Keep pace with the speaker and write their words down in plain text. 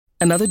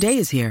Another day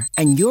is here,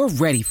 and you're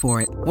ready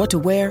for it. What to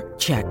wear?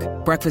 Check.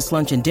 Breakfast,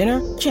 lunch, and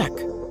dinner? Check.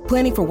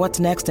 Planning for what's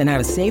next and how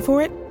to save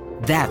for it?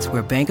 That's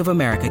where Bank of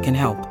America can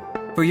help.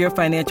 For your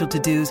financial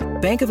to-dos,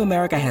 Bank of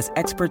America has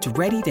experts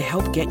ready to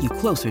help get you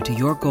closer to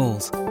your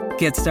goals.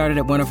 Get started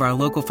at one of our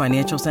local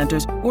financial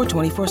centers or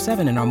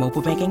 24/7 in our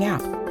mobile banking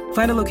app.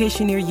 Find a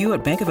location near you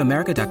at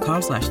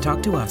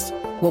bankofamerica.com/talktous.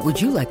 What would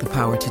you like the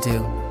power to do?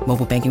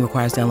 Mobile banking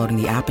requires downloading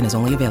the app and is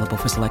only available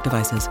for select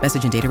devices.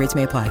 Message and data rates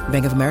may apply.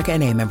 Bank of America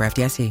N.A., member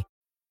FDIC.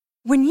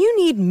 When you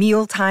need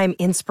mealtime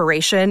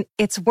inspiration,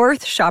 it's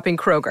worth shopping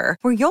Kroger,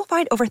 where you'll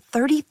find over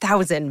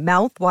 30,000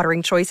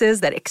 mouth-watering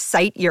choices that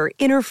excite your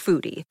inner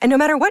foodie. And no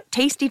matter what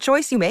tasty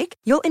choice you make,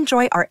 you'll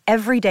enjoy our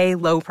everyday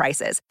low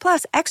prices,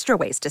 plus extra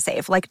ways to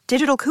save, like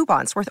digital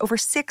coupons worth over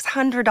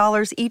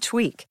 $600 each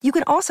week. You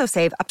can also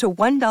save up to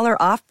 $1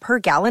 off per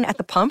gallon at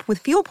the pump with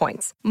fuel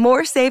points.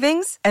 More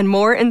savings and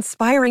more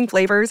inspiring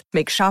flavors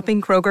make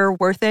shopping Kroger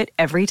worth it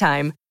every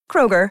time.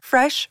 Kroger,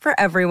 fresh for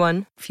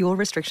everyone. Fuel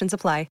restrictions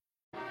apply.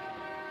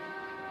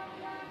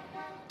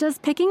 Does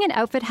picking an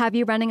outfit have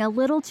you running a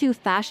little too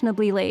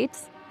fashionably late?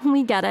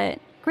 We get it.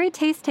 Great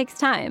taste takes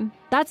time.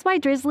 That's why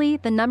Drizzly,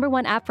 the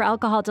 #1 app for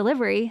alcohol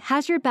delivery,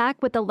 has your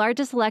back with the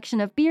largest selection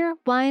of beer,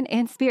 wine,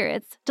 and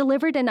spirits,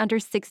 delivered in under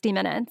 60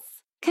 minutes.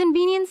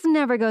 Convenience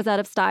never goes out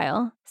of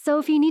style. So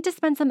if you need to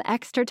spend some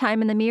extra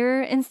time in the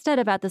mirror instead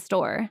of at the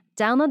store,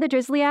 download the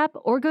Drizzly app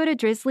or go to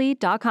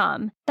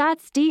drizzly.com.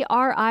 That's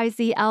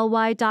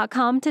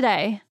DRIZLY.com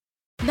today.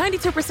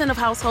 92% of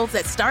households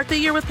that start the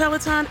year with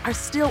Peloton are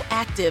still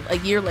active a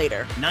year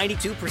later.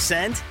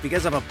 92%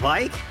 because of a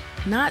bike?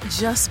 Not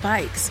just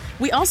bikes.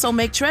 We also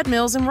make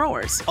treadmills and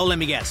rowers. Oh, let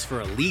me guess,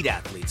 for elite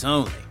athletes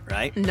only,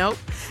 right? Nope.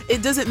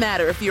 It doesn't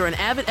matter if you're an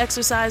avid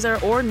exerciser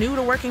or new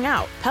to working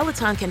out.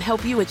 Peloton can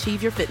help you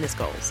achieve your fitness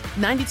goals.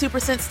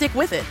 92% stick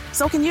with it.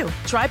 So can you.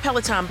 Try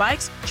Peloton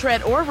bikes,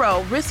 tread, or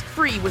row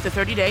risk-free with a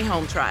 30-day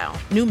home trial.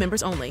 New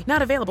members only.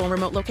 Not available in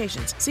remote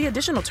locations. See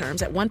additional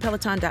terms at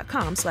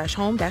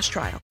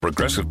onepeloton.com/home-trial.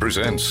 Progressive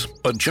presents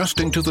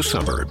Adjusting to the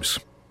Suburbs.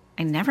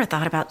 I never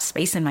thought about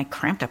space in my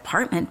cramped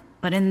apartment,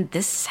 but in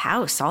this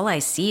house, all I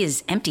see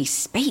is empty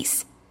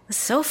space. The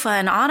sofa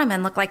and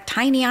ottoman look like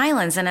tiny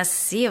islands in a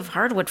sea of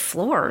hardwood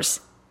floors.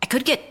 I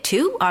could get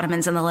 2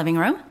 ottomans in the living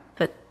room,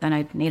 but then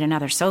I'd need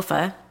another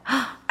sofa.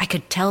 I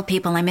could tell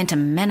people I'm into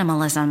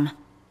minimalism.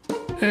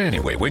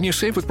 Anyway, when you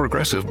save with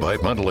Progressive by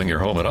bundling your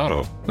home and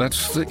auto,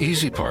 that's the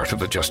easy part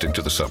of adjusting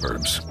to the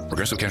suburbs.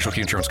 Progressive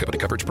Casualty Insurance Company,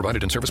 coverage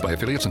provided and serviced by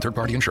affiliates and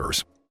third-party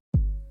insurers.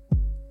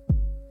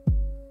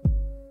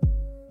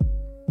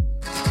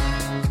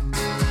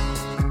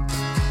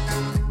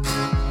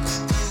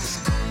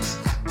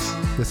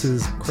 This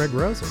is Craig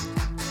Rosen,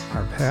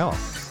 our pal.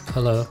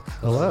 Hello.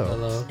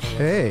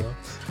 Hey.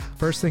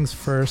 First things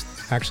first.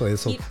 Actually,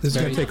 this is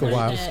going to take a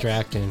while.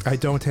 Distracting. I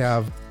don't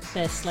have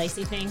the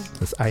slicey thing.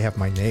 I have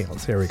my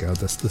nails. Here we go.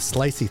 The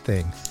slicey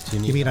thing.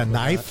 You mean a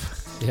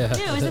knife? Yeah.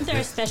 No, isn't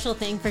there a special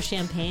thing for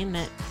champagne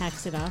that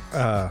hacks it off?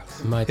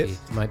 Might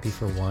be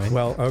for wine.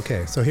 Well,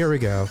 okay. So here we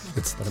go.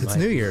 It's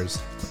New Year's.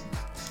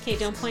 Okay,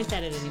 don't point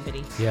that at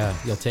anybody. Yeah,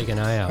 you'll take an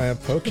eye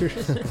out. Poke your.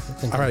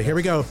 All right, here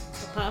we go.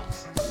 Pop.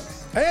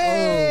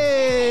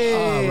 Hey!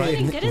 Oh,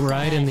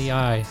 right in the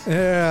eye.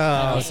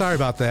 Yeah. Sorry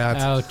about that.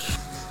 Ouch.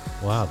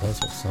 Wow,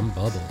 those are some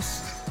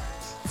bubbles.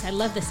 I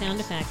love the sound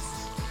effects.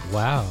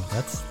 Wow,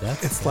 that's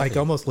It's heavy. like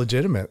almost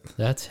legitimate.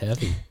 That's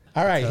heavy.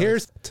 All right,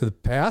 here's to the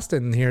past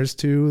and here's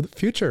to the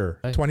future.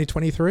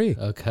 2023.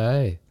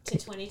 Okay. To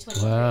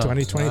 2023. Wow.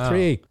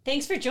 2023. Wow.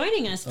 Thanks for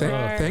joining us.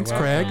 Thanks,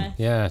 Craig.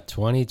 Yeah,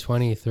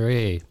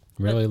 2023.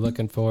 Really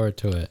looking forward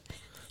to it.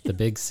 The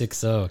big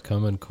 6-0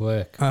 coming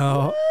quick.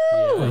 Oh,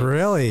 Yikes.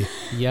 Really?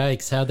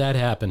 Yikes, how'd that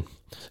happen?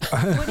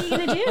 What are you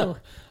going to do?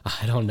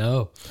 I don't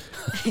know.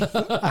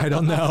 I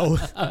don't know.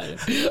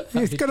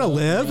 He's going to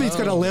live. He's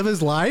going to live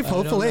his life,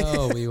 hopefully.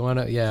 No, we want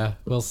to,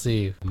 we'll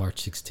see.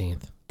 March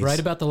 16th. Right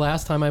about the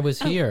last time I was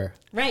here.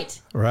 Right.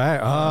 Right.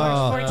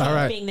 Oh, March 14th all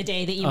right. being the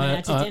day that you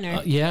went out to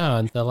dinner. Yeah,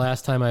 and the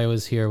last time I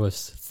was here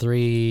was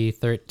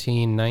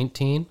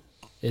 3/13/19.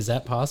 Is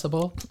that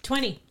possible?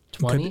 20.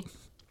 20?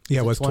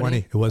 Yeah, it was 20.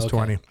 It was Okay.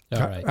 20. All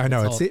right. I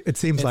know. It's It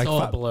seems it's like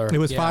all a blur. It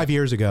was 5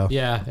 years ago.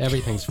 Yeah,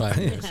 everything's 5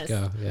 years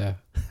ago. Yeah.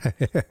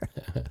 It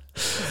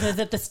was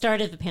at the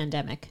start of the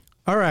pandemic.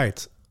 All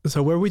right.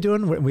 So what are we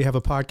doing? We have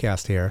a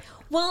podcast here.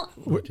 Well,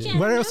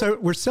 What else?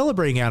 We're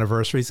celebrating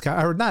anniversaries,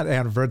 or not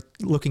anniversary,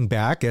 looking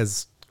back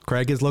as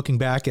Craig is looking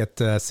back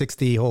at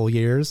 60 whole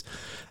years.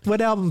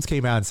 What albums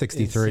came out in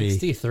 63?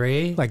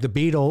 63? Like the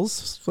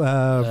Beatles,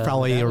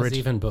 probably. That was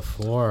even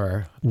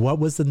before. What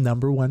was the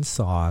 #1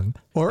 song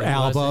or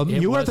album?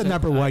 You are the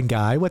 #1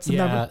 guy. What's the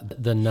number?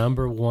 The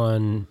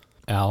 #1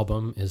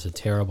 album is a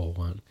terrible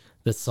one.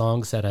 The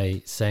songs that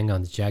I sang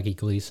on the Jackie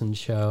Gleason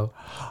show,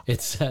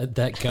 it's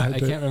that guy, I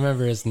can't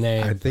remember his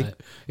name,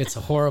 but it's a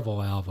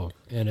horrible album,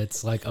 and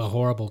it's like a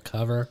horrible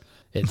cover.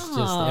 It's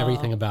just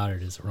everything about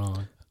it is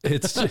wrong.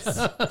 It's just...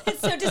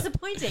 It's so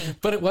disappointing.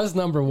 But it was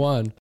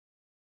 #1.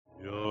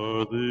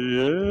 You're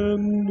the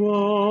end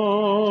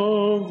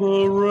of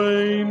the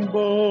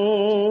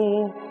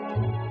rainbow,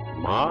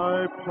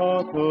 My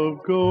pot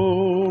of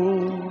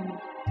gold,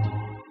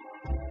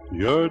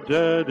 your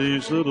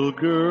daddy's little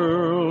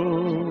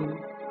girl,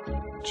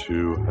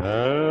 to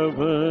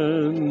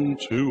heaven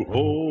to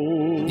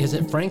hold. Is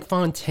it Frank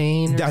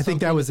Fontaine? I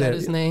think that was it.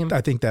 His name? I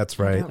think that's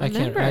right. I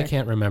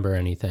can't remember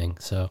anything.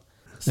 So,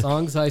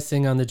 songs I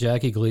sing on the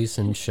Jackie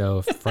Gleason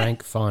show.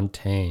 Frank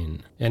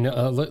Fontaine. And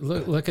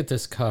look at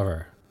this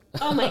cover.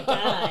 Oh my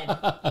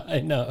God!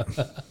 I know.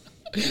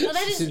 Well,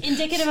 that is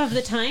indicative of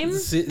the time.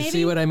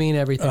 See what I mean?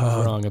 Everything's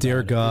wrong about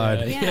dear it.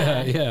 God.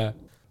 Yeah.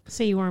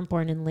 So you weren't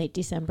born in late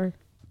December?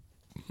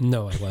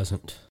 No, I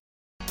wasn't.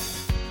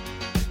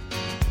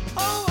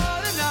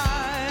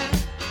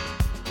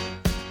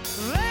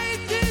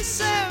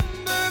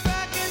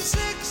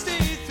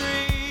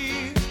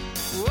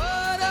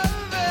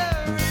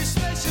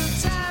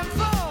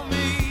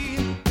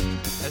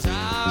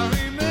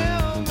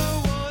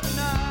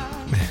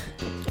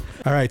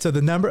 All right, so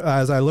the number,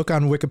 as I look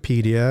on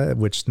Wikipedia,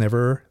 which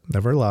never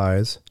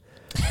lies,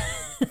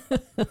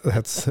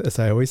 that's as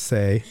I always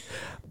say,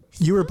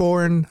 you were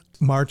born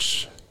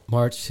March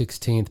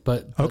 16th,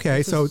 but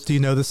okay. So do you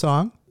know the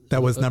song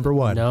that was number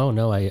one? No,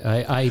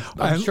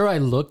 I'm sure I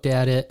looked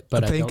at it,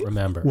 but I don't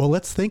remember. Well,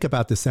 let's think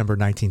about December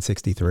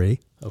 1963.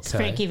 Okay, it's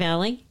Frankie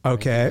Valli.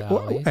 Okay,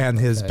 and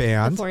his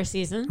band, the Four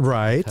Seasons.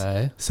 Right.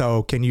 Okay.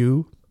 So can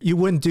you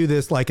wouldn't do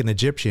this like an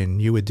Egyptian?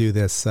 You would do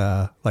this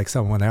like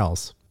someone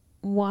else.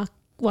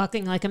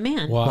 Walking like a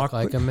man. Walk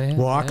like a man.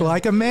 Walk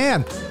like a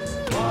man.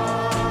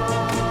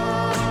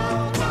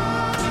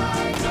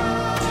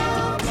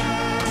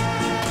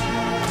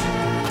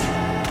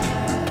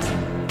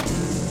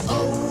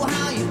 Oh,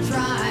 how you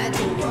tried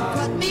to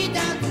cut me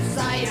down to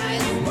size,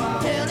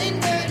 telling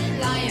dirty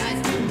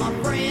lies to my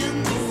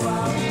friends.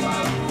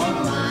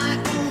 Oh, my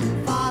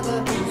own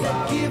father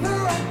said, give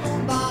her up,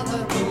 don't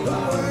bother. The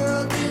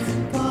world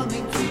isn't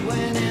coming to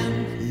an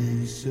end.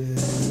 He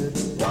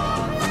said,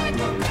 walk like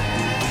a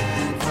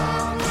man,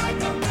 talk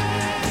like a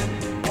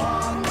man,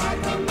 walk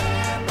like a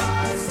man,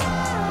 my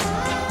son.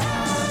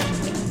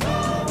 No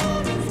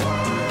woman's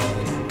world,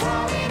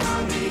 crawling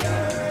on the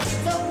earth,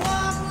 so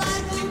walk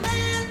like a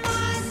man,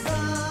 my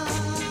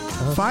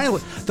son.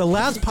 Finally, the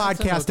last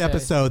podcast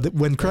episode,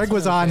 when Craig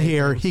was on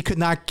here, he could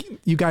not,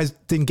 you guys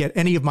didn't get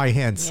any of my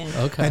hints.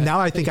 Yeah. Okay. And now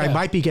I think I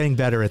might be getting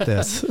better at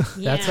this.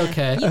 That's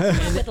okay.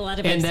 With a lot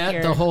of And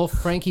that the whole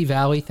Frankie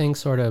Valli thing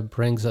sort of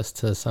brings us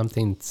to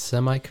something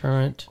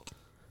semi-current.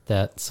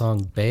 That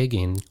song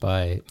 "Begging"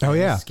 by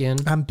Skin.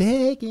 I'm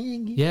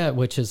begging. Yeah,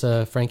 which is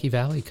a Frankie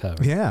Valli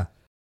cover. Yeah.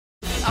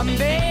 I'm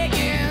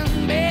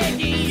begging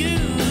you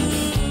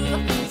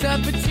to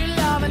put your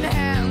loving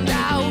hand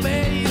out,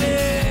 baby.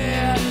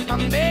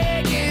 I'm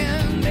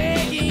begging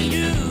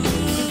you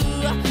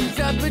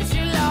to put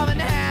your loving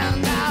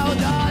hand out,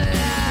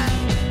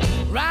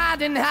 darling.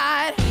 Riding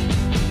high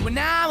when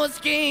I was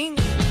king,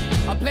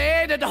 I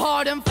played it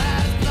hard and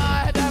fast,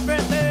 I had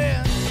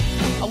everything.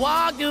 I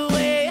walked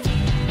away,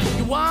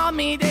 you want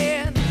me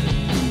then,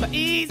 but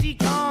easy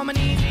come and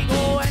easy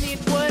go, and it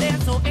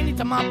wouldn't. So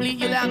anytime I bleed,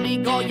 you let me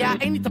go. Yeah,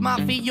 anytime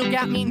I feel, you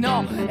got me,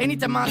 no.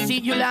 Anytime I see,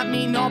 you let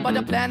me know. But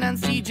the plan and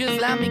see,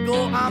 just let me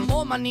go. I'm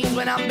on my knees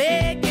when I'm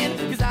begging,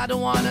 cause I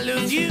don't wanna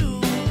lose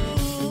you.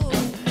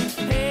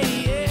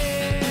 Hey,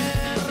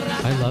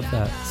 yeah. I love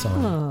that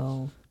song.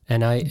 Oh.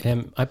 And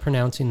am I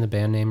pronouncing the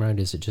band name right?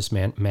 Is it just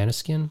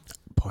Maneskin?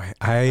 Boy,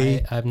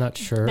 I'm not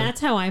sure.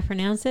 That's how I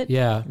pronounce it.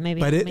 Yeah.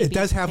 Maybe, but it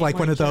does have like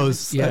one of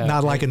those,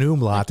 not like an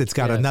umlaut. It's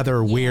got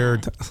another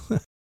weird.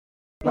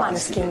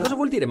 Maneskin. Cosa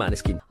vuol dire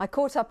Maneskin? I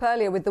caught up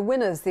earlier with the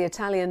winners, the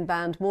Italian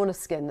band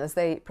Måneskin, as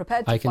they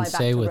prepared to I can fly back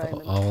say to with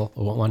Rome. all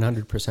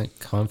 100%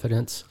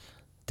 confidence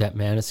that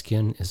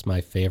Maneskin is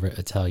my favorite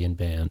Italian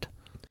band.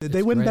 Did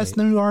they win Best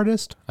New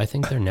Artist? I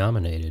think they're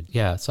nominated.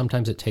 Yeah,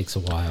 sometimes it takes a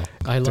while.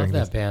 I love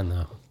that band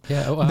though.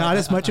 Yeah, Not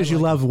as much as you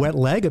love Wet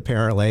Leg,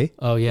 apparently.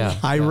 Oh yeah,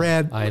 I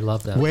read. I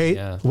love that.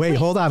 Wait,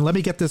 hold on. Let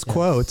me get this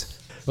quote.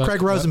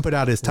 Craig Rosen put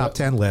out his top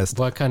 10 list.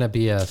 What kind of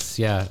BS?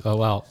 Yeah. Oh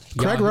well.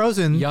 Craig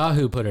Rosen.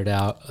 Yahoo put it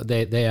out.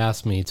 They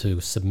asked me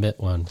to submit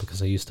one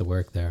because I used to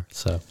work there.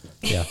 So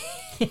yeah.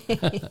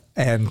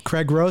 And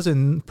Craig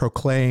Rosen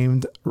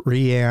proclaimed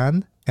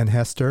Rhiannon and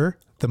Hester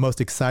the most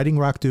exciting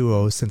rock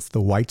duo since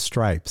the White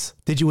Stripes.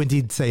 Did you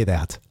indeed say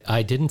that?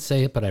 I didn't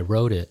say it, but I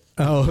wrote it.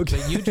 Oh, okay.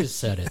 But you just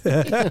said it.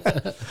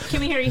 Can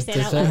we hear you say it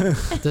out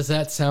loud? Does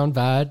that sound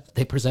bad?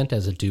 They present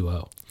as a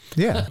duo.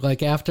 Yeah.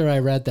 Like after I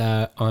read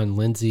that on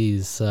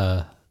Lindsay's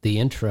the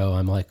intro,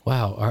 I'm like,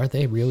 wow, are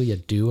they really a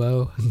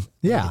duo?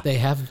 Yeah. Like, they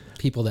have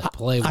people that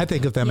play with I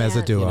think of them as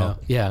a duo. You know?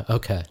 Yeah,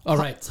 okay. All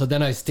right, so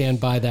then I stand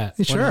by that.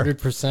 Sure.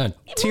 100%.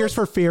 Tears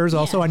for Fears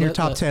also on your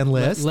top 10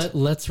 list.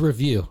 Let's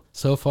review.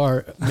 So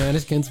far,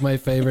 Maneskin's my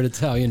favorite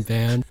Italian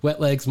band. Wet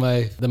Leg's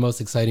the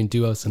most exciting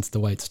duo since the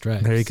White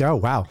Stripes. There you go.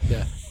 Wow.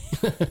 Yeah.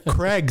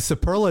 Craig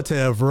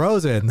Superlative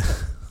Rosen.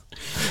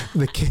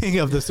 The king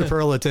of the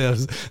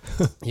superlatives.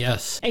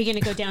 Yes. Are you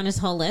going to go down his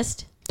whole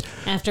list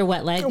after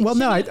Wet Leg? Well,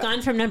 no, I've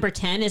gone from number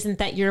 10. Isn't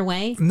that your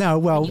way? No,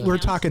 well, we're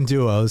talking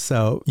duos.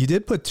 So you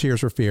did put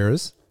Tears for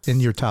Fears in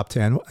your top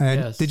 10. And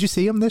Yes. did you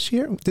see them this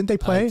year? Didn't they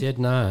play? I did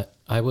not.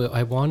 I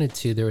wanted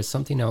to. There was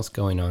something else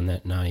going on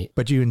that night.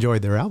 But you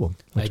enjoyed their album,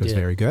 which I was did.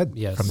 very good.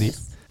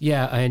 Yes.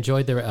 Yeah, I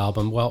enjoyed their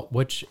album. Well,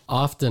 which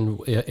often,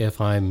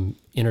 if I'm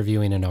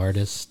interviewing an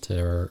artist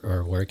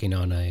or working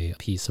on a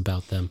piece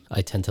about them,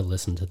 I tend to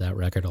listen to that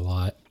record a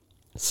lot.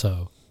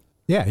 So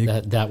yeah,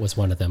 that was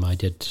one of them. I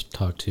did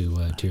talk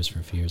to Tears for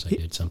Fears. I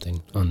did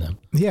something on them.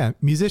 Yeah,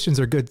 musicians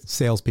are good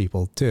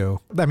salespeople too.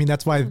 I mean,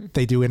 that's why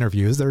they do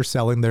interviews. They're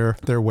selling their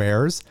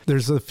wares.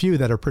 There's a few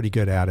that are pretty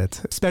good at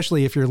it,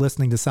 especially if you're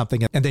listening to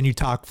something and then you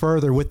talk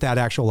further with that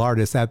actual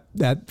artist.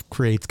 That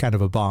creates kind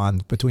of a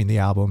bond between the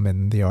album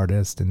and the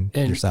artist and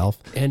yourself.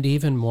 And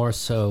even more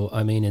so,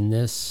 I mean, in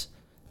this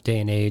day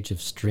and age of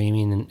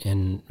streaming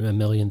and a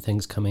million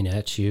things coming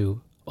at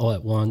you all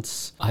at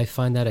once, I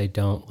find that I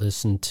don't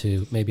listen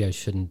to, maybe I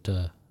shouldn't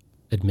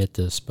admit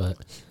this, but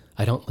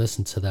I don't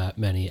listen to that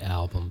many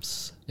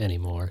albums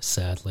anymore,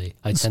 sadly.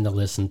 I tend to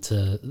listen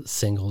to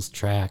singles,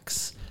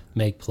 tracks,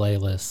 make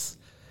playlists.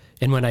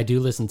 And when I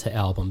do listen to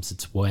albums,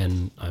 it's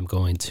when I'm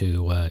going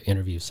to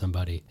interview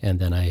somebody. And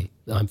then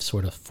I'm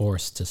sort of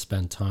forced to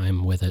spend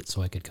time with it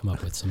so I could come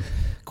up with some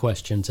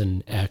questions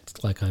and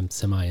act like I'm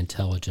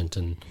semi-intelligent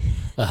and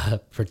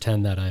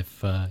pretend that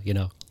I've,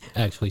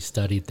 actually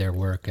studied their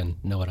work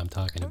and know what I'm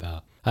talking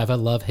about. I have a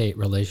love-hate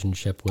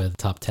relationship with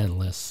top 10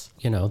 lists.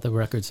 The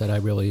records that I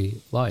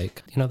really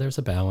like. There's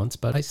a balance,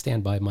 but I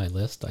stand by my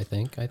list, I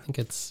think. I think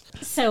it's...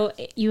 So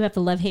you have a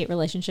love-hate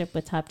relationship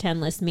with top 10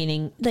 lists,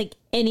 meaning like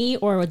any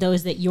or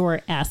those that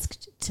you're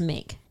asked to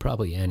make?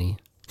 Probably any.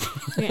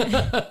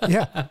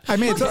 Yeah. I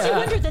mean, I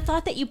wonder the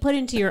thought that you put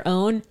into your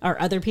own, are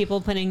other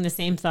people putting the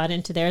same thought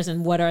into theirs?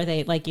 And what are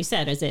they, like you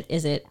said, is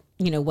it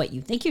what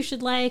you think you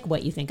should like,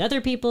 what you think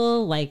other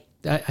people like?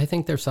 I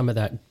think there's some of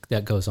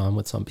that goes on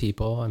with some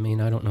people. I mean,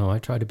 I don't know. I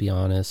try to be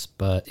honest,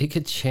 but it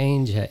could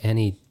change at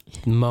any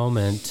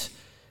moment.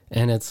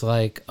 And it's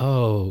like,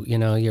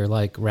 you're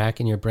like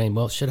racking your brain.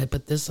 Well, should I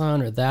put this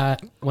on or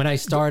that? When I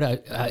start,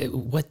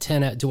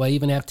 do I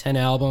even have 10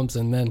 albums?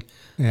 And then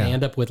I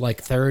end up with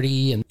like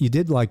 30. And you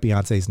did like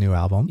Beyonce's new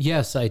album.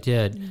 Yes, I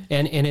did.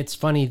 And it's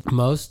funny,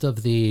 most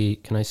of the,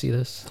 can I see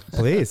this?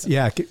 Please.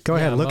 Yeah. Go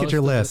ahead. Look at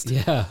your list.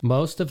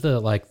 Most of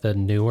the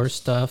newer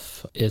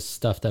stuff is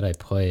stuff that I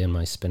play in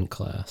my spin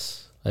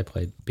class. I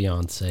played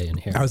Beyonce and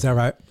Harry. Oh, is that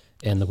right?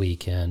 And The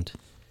Weeknd.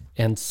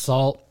 And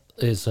Salt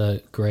is a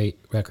great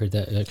record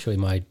that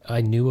actually I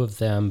knew of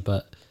them,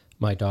 but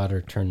my daughter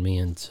turned me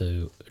on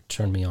to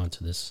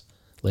this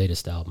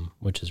latest album,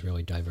 which is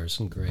really diverse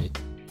and great.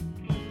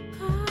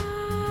 I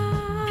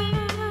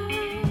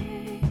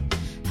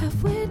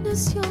have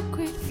witnessed your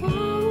great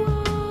fall,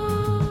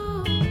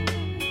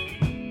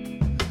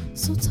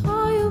 so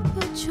tall you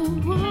built your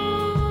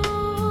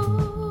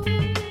walls,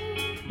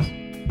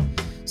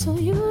 so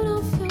you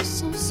don't feel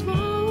so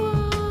small.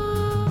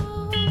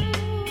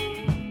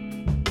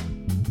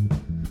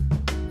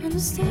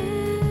 Understand,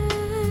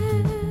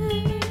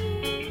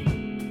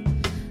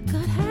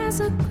 God has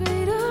a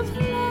greater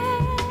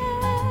plan.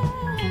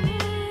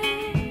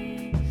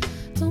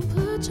 Don't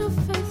put your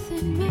faith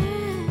in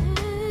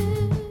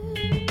man,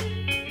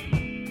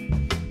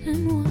 and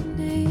one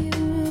day you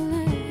will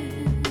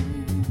land.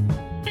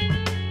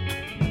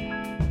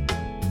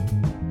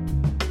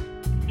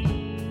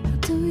 How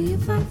do you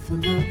fight for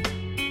love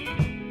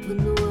when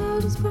the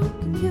world has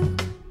broken you?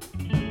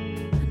 I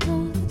know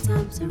the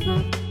times are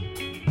rough.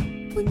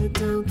 When you're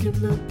down, keep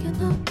looking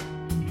up.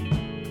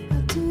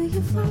 How do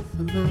you fight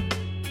for love?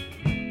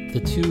 The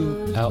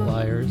two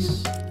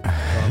outliers.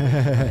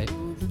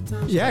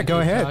 Yeah,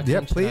 go ahead.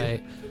 Yeah,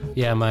 please.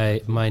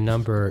 My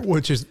number.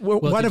 Which is,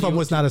 one of them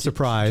was not a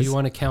surprise. Do you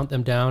want to count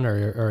them down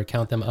or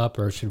count them up,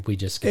 or should we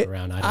just skip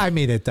around? I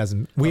mean, it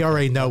doesn't. We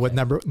already know what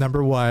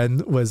number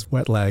one was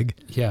Wet Leg.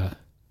 Yeah,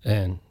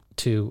 and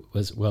two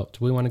was, do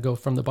we want to go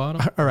from the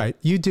bottom? All right.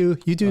 You do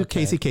okay.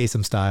 Casey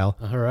Kasem style.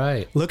 All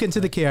right. Look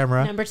into the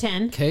camera. Number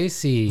 10.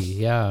 Casey.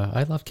 Yeah,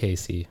 I love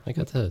Casey. I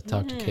got to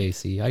talk to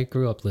Casey. I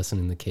grew up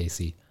listening to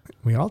Casey.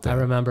 We all did. I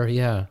remember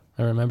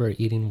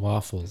eating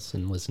waffles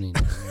and listening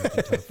to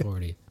American Top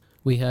 40.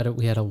 We had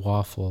a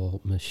waffle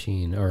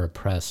machine or a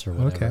press or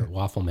whatever. Okay.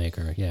 Waffle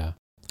maker, yeah.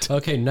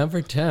 Okay,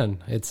 number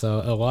 10. It's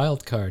a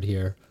wild card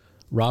here.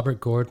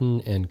 Robert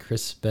Gordon and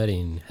Chris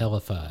Spedding,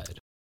 Hellified.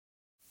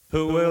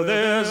 Well,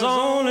 there's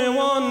only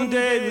one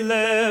day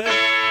left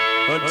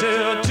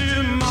until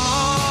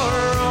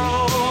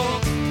tomorrow.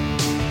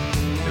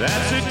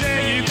 That's the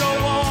day you go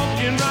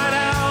walking right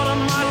out of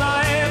my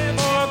life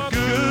for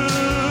good.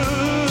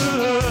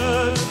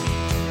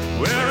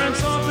 Wearing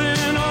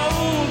something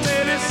old,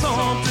 baby,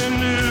 something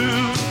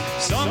new,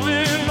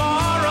 something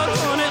borrowed,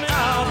 honey,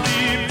 I'll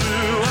be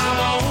blue. I've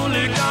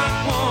only got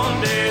one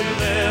day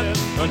left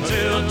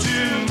until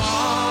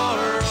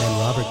tomorrow. And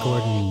Robert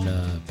Gordon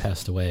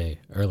passed away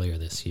earlier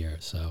this year,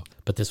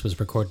 but this was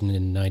recorded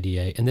in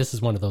 98, and this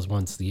is one of those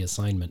ones, the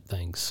assignment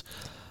things.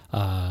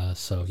 I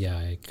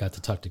got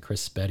to talk to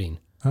Chris Spedding,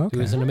 who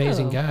is an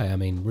amazing guy. I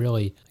mean,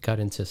 really got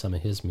into some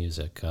of his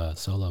music,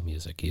 solo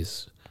music.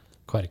 He's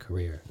quite a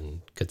career and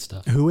good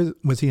stuff. Who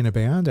was he in a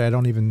band?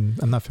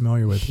 I'm not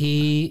familiar with.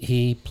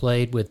 He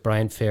played with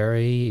Brian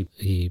Ferry.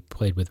 He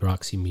played with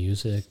Roxy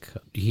Music.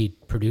 He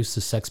produced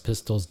the Sex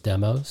Pistols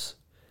demos.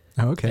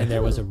 Oh, okay. And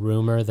there was a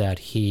rumor that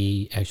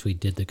he actually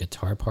did the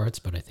guitar parts,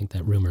 but I think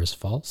that rumor is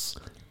false.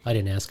 I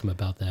didn't ask him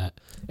about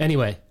that.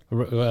 Anyway,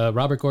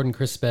 Robert Gordon,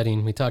 Chris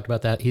Spedding, we talked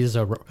about that.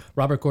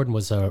 Robert Gordon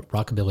was a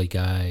rockabilly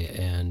guy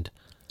and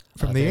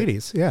from the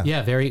 80s, yeah.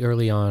 Yeah, very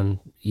early on,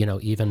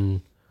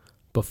 even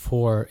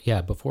before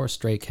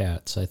Stray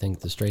Cats. I think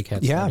the Stray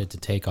Cats started to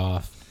take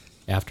off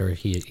after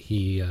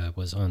he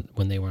was on,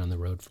 when they were on the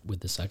road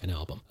with the second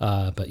album.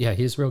 But yeah,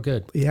 he's real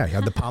good. Yeah, he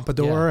had the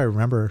pompadour. I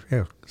remember.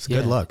 Yeah, it's a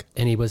good look.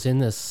 And he was in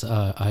this,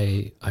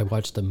 I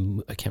watched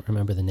I can't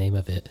remember the name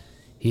of it.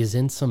 He's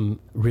in some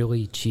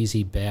really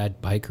cheesy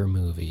bad biker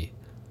movie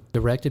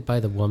directed by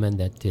the woman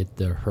that did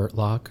the Hurt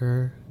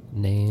Locker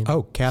name.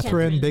 Oh,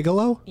 Catherine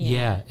Bigelow?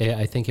 Yeah,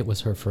 I think it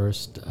was her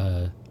first.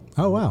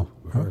 Oh, wow.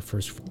 Her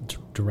first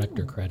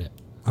director credit.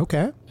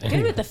 Okay.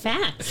 Good with the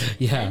facts.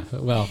 Yeah,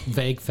 well,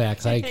 vague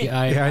facts. I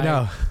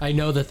know. I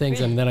know the things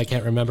and then I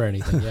can't remember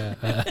anything. Yeah.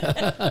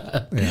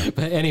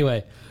 But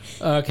anyway,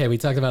 okay, we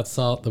talked about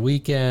Salt, The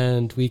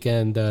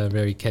Weeknd.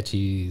 Very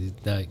catchy,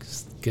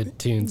 good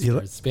tunes.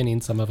 For spinning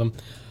some of them.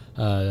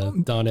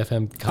 Dawn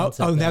FM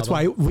concept. Oh, and that's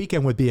album. why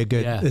Weekend would be a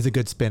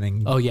good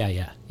spinning. Oh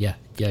yeah,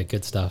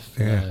 good stuff.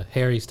 Yeah.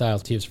 Harry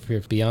Styles, Tears for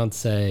Fears,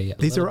 Beyonce.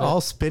 These are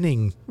all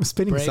spinning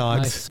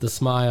songs. The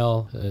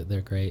Smile,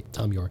 they're great.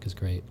 Tom York is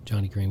great.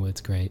 Johnny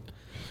Greenwood's great.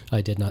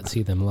 I did not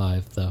see them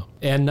live though.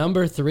 And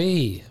number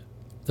 3,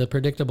 the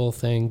predictable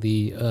thing,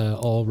 the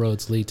All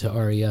Roads Lead to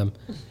REM.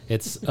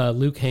 It's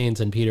Luke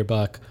Haines and Peter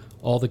Buck.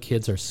 All the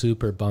kids are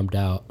super bummed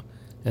out.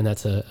 And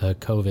that's a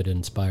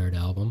COVID-inspired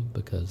album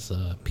because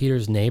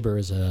Peter's neighbor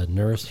is a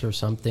nurse or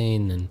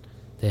something, and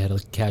they had a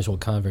casual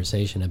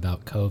conversation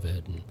about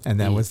COVID. And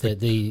that was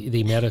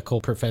the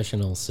medical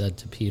professional said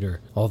to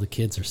Peter, all the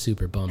kids are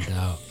super bummed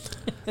out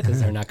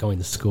because they're not going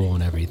to school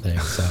and everything.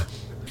 So,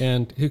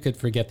 and who could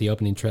forget the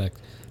opening track,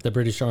 The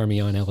British Army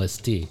on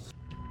LSD.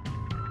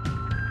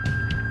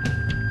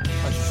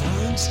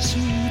 Advance to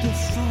the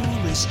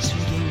forest, to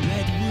the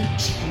redwood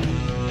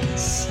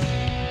trees.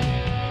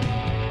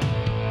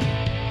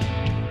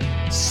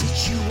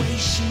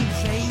 Situation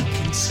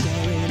vacant,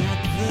 staring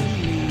at the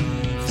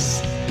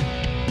leaves.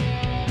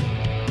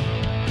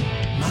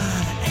 My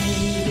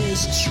aim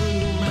is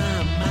true,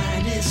 my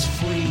mind is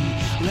free.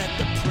 Let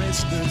the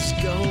prisoners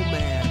go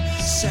mad,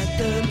 set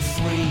them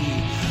free.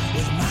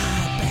 With my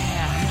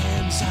bare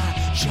hands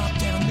I chop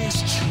down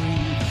this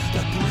tree.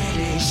 The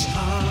British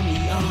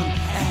Army on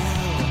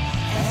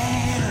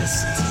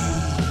LSD.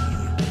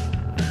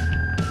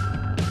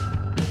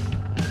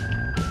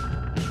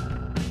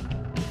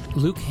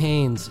 Luke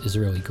Haines is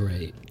really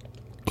great.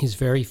 He's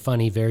very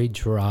funny, very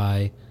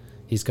dry.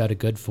 He's got a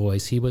good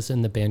voice. He was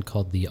in the band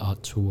called The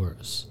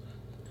Auteurs.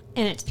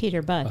 And it's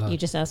Peter Buck. You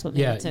just asked what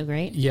made it so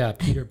great. Yeah,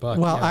 Peter Buck.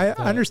 Well, I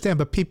understand,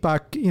 but Pete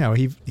Buck,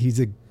 he's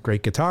a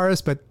great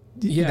guitarist, but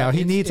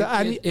he needs.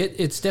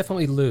 It's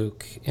definitely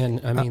Luke, and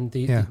I mean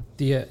Peter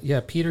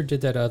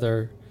did that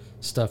other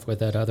stuff with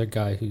that other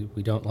guy who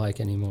we don't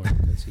like anymore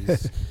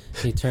because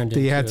he turned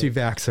the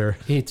anti-vaxxer.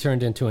 He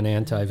turned into an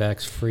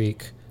anti-vax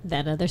freak.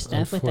 That other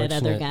stuff with that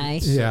other guy.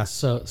 Yeah.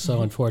 So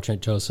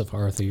unfortunate, Joseph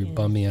Arthur. You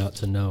bum me out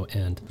to no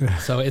end.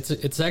 So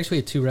it's actually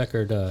a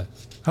 2-record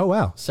oh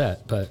wow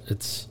set, but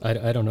it's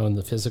I don't know in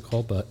the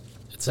physical, but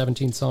it's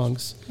 17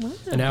 songs, wow.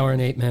 An hour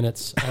and 8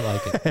 minutes. I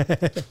like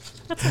it.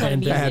 That's a lot of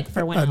music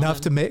for one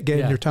enough album. to get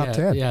in your top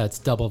 10. Yeah, it's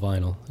double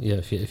vinyl. Yeah,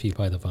 if you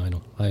buy the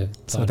vinyl, I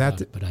thought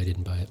about it, but I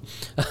didn't buy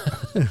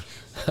it.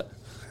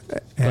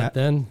 But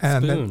then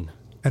Spoon.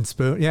 And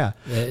Spoon, yeah.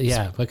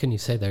 Yeah, what can you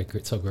say? They're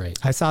so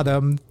great. I saw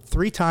them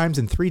 3 times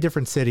in 3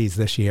 different cities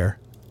this year.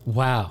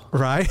 Wow.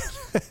 Right?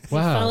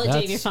 Wow.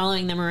 Dave, you're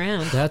following them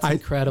around. That's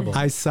incredible.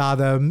 I saw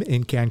them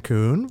in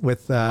Cancun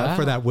with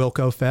for that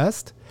Wilco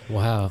Fest.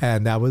 Wow.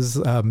 And that was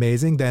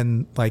amazing.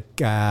 Then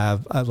like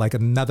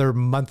another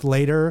month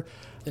later,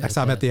 I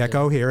saw them at the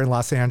Echo here in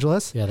Los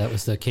Angeles. Yeah, that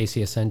was the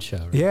KCSN show.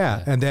 Right?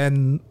 Yeah. And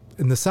then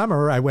in the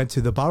summer, I went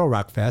to the Bottle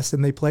Rock Fest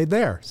and they played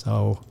there.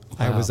 So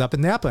I was up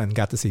in Napa and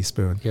got to see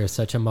Spoon. You're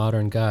such a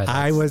modern guy.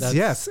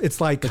 Yes.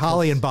 It's like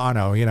Holly and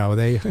Bono.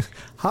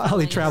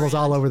 Holly travels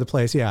all over the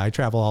place. Yeah, I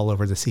travel all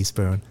over to see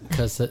Spoon.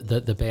 Because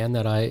the band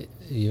that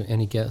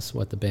any guess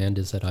what the band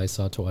is that I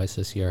saw twice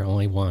this year?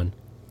 Only one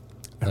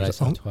that I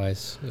saw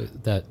twice.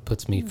 That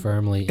puts me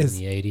firmly in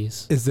the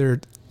 80s. Is there?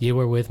 You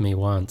were with me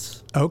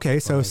once. Okay,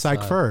 so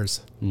Psych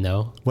Furs.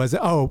 No. Was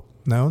it? Oh,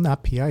 no,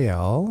 not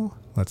PIL.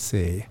 Let's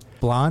see.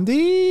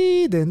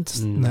 Blondie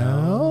didn't.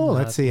 No.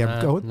 Let's see. I'm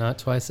going. Not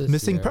twice this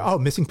Missing. year.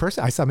 Missing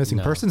Person. I saw Missing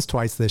Persons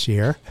twice this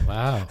year.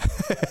 Wow.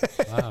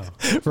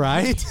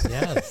 Right?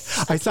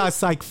 Yes. I saw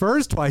Psych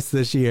Furs twice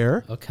this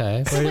year.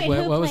 Okay.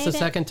 What was the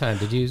second time?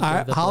 Did you?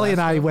 Holly and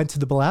I went to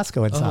the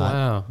Belasco and saw it.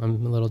 Wow.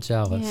 I'm a little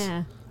jealous.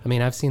 Yeah. I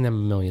mean, I've seen them a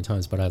million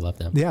times, but I love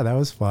them. Yeah, that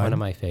was fun. One of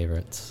my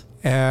favorites.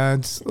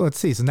 And let's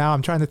see. So now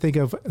I'm trying to think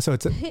of. So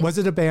was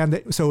it a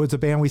band? So it's a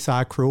band we saw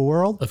at Cruel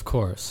World. Of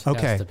course.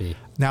 Okay. Has to be.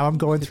 Now I'm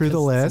going through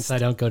the list.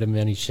 Since I don't go to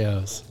many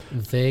shows.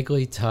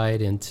 Vaguely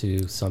tied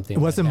into something.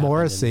 It wasn't that happened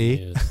Morrissey.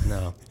 in the news.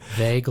 No.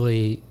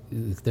 Vaguely,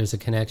 there's a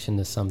connection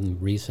to some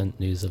recent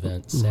news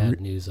event,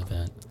 sad news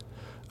event.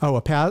 Oh,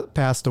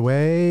 passed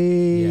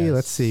away. Yes.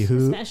 Let's see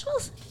who.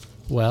 Specials?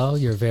 Well,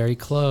 you're very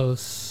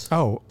close.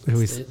 Oh,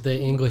 who is the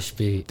English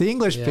Beat? The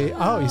English Beat.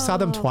 Oh, you saw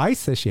them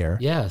twice this year.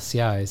 Yes,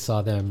 yeah, I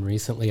saw them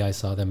recently. I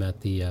saw them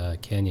at the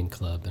Canyon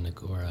Club in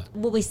Agora.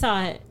 Well, we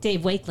saw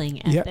Dave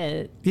Wakeling at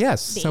the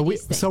Yes, the so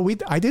 80s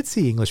thing. I did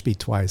see English Beat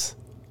twice.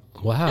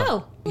 Wow.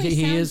 Oh, well,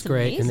 he is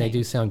great, and they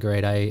amazing. do sound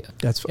great.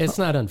 It's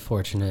not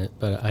unfortunate,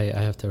 but I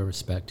have to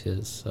respect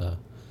his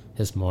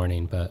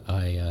mourning. But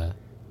I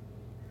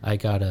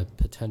got a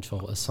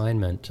potential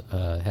assignment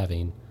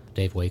having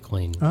Dave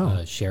Wakeling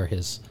share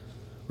his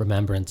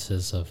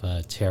remembrances of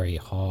Terry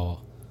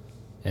Hall,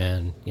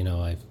 and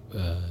my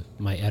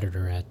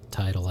editor at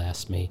Tidal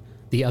asked me,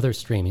 the other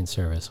streaming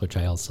service, which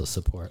I also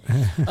support.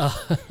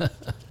 I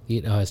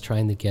was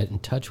trying to get in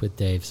touch with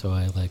Dave, so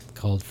I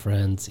called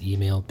friends,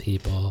 emailed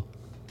people,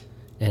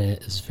 and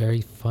it is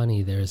very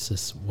funny. There's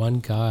this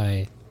one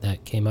guy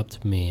that came up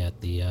to me at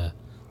the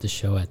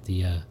show at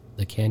the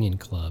Canyon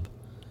Club,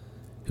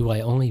 who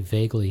I only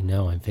vaguely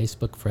know. I'm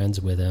Facebook friends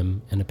with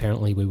him, and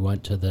apparently we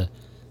went to the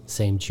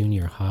same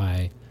junior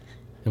high,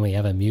 and we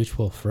have a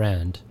mutual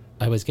friend.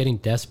 I was getting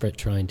desperate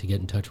trying to get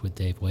in touch with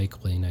Dave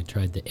Wakeling. I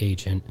tried the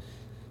agent,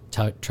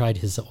 tried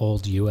his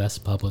old U.S.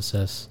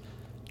 publicist,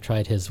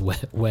 tried his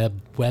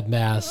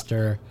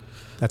webmaster.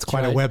 That's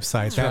quite a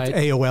website. That's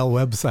AOL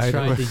website.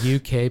 Tried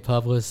the UK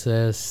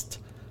publicist,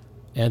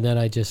 and then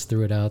I just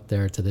threw it out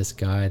there to this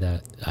guy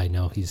that I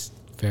know he's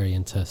very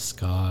into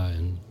ska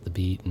and the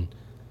beat, and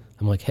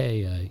I'm like,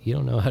 hey, you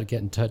don't know how to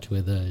get in touch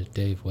with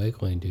Dave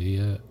Wakeling, do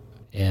you?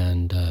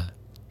 And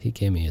he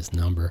gave me his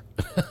number.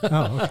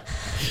 Did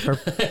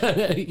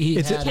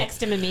you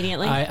text him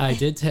immediately? I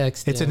did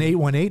text him. It's an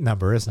 818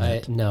 number, isn't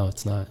it? No,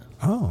 it's not.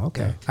 Oh,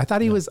 okay. No. I thought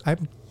he was. I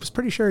was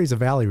pretty sure he's a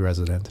Valley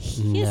resident.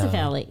 He is a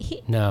Valley.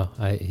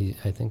 I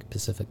think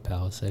Pacific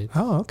Palisades.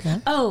 Oh, okay.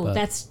 Oh,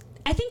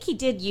 I think he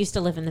did used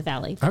to live in the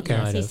Valley. Okay.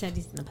 Yes, he said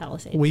he's in the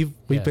Palisades. We've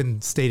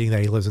been stating that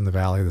he lives in the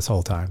Valley this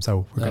whole time,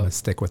 so we're going to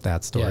stick with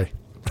that story. Yeah.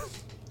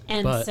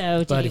 And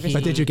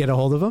did you get a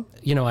hold of him?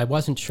 I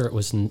wasn't sure it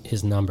was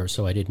his number,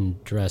 so I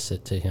didn't address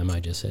it to him. I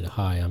just said,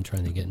 hi, I'm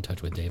trying to get in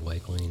touch with Dave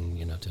Wakeling,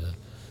 to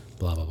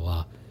blah, blah,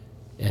 blah.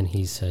 And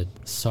he said,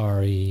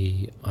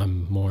 sorry,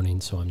 I'm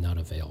mourning, so I'm not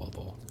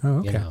available.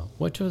 Oh, okay.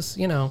 Which was,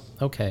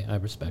 okay, I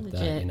respect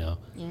legit. that,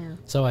 Yeah.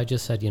 So I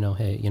just said,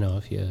 hey,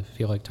 if you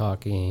feel like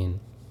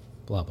talking,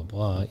 blah, blah,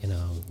 blah,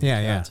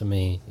 yeah. to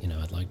me,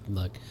 I'd like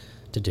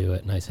to do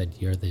it. And I said,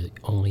 you're the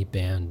only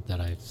band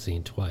that I've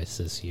seen twice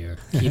this year.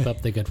 Keep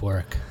up the good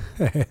work.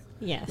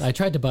 Yes. I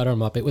tried to butter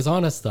him up. It was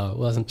honest, though. It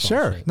wasn't bullshit.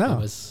 Sure, no.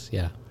 It was,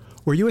 yeah.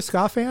 Were you a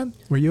ska fan?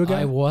 Were you a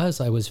guy? I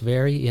was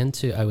very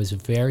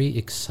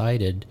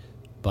excited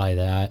by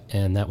that.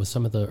 And that was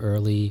one of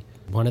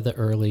the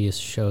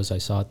earliest shows I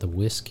saw at the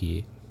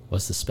Whiskey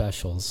was the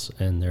Specials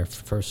and their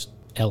first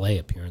LA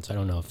appearance. I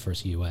don't know if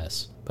first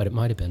US, but it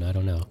might have been. I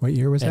don't know. What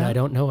year was that? And I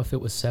don't know if it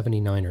was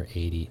 79 or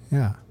 80.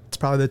 Yeah. It's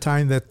probably the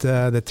time that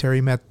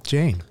Terry met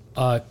Jane.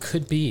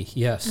 Could be,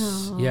 yes.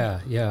 Oh.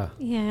 Yeah.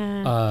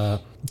 Yeah.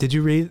 Did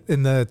you read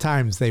in the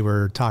Times they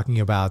were talking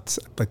about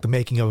the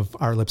making of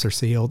Our Lips Are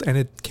Sealed, and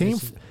it came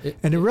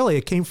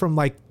from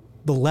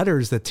the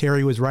letters that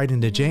Terry was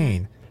writing to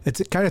Jane.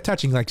 It's kind of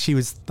touching, she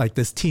was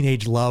this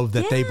teenage love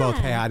that they both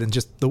had, and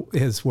just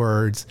his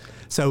words.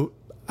 So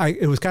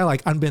it was kind of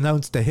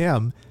unbeknownst to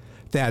him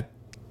that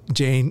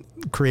Jane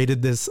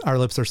created this Our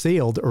Lips Are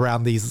Sealed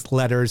around these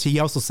letters. He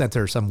also sent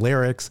her some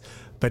lyrics,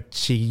 but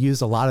she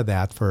used a lot of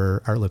that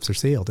for Our Lips Are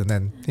Sealed. And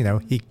then,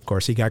 he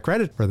got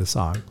credit for the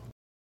song.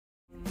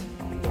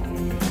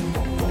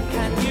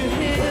 Can you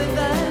hear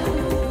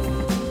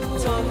them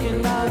talking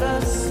about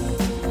us,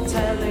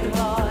 telling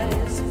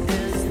lies?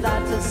 Is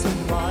that a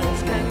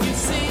surprise? Can you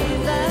see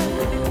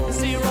them,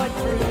 see right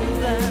through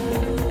them?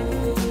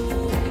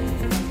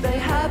 They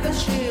have a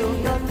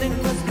shield, nothing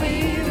must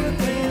be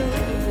revealed.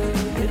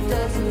 It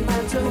doesn't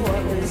matter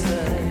what they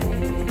say.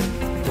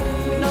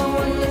 No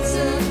one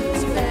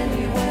listens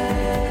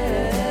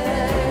anyway.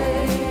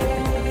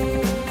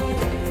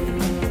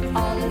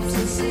 Our lips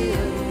are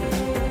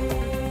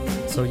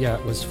sealed. So yeah,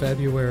 it was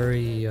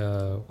February,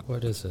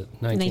 what is it?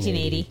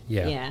 1980.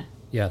 Yeah.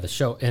 Yeah, the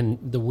show. And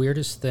the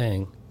weirdest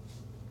thing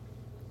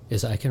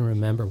is I can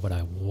remember what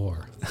I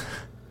wore.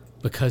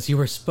 Because you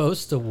were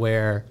supposed to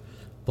wear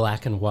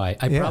black and white.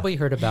 I probably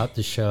heard about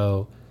the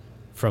show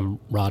from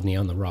Rodney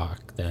on the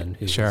Rock then,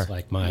 who was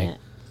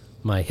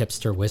my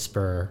hipster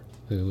whisperer,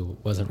 who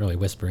wasn't really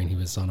whispering, he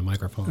was on a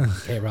microphone on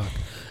K-Rock.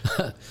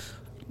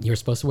 You were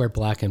supposed to wear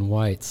black and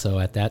white, so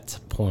at that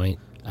point,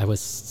 I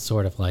was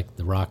sort of like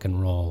the rock and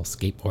roll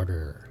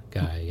skateboarder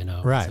guy,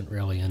 Right. Wasn't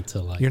really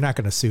into You're not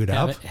going to suit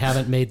up.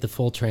 Haven't made the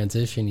full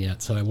transition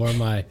yet, so I wore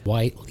my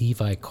white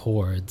Levi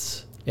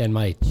cords And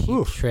my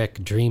Cheap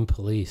Trick Dream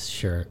Police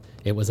shirt.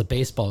 It was a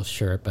baseball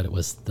shirt, but it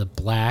was the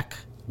black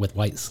with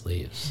white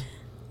sleeves.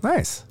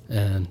 Nice.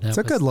 And that's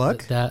a good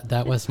look.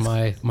 That was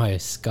my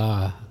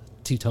ska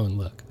two-tone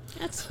look.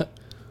 That's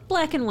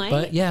black and white.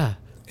 But yeah.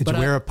 Did you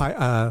wear a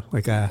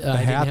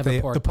hat?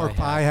 The pork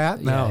pie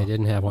hat? No, yeah, I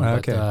didn't have one.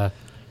 Okay.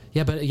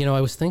 But, but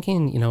I was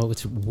thinking,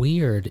 what's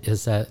weird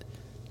is that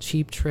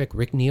Cheap Trick,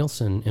 Rick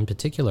Nielsen in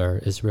particular,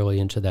 is really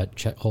into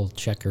that whole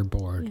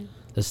checkerboard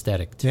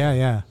aesthetic too.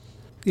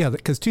 Yeah,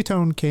 because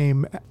two-tone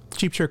came.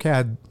 Cheap Trick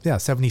had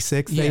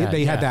 76.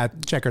 They had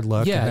that checkered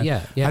look.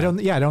 Yeah. I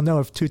don't know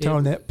if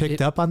two-tone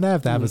picked up on that.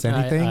 If that was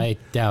anything. I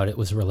doubt it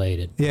was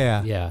related.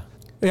 Yeah.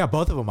 Yeah,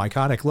 both of them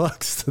iconic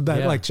looks.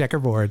 Like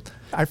checkerboard.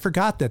 I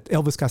forgot that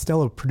Elvis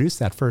Costello produced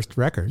that first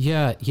record.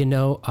 Yeah,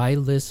 I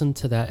listened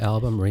to that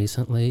album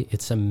recently.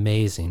 It's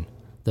amazing.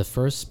 The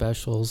First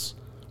Specials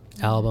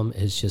album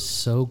is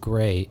just so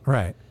great.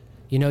 Right.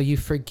 You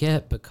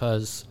forget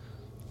because,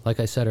 like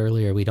I said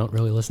earlier, we don't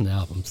really listen to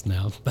albums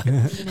now.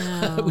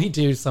 But we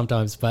do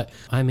sometimes. But,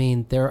 I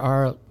mean, there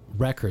are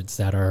records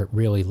that are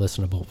really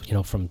listenable,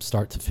 from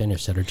start to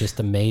finish, that are just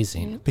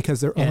amazing. Because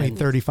they're only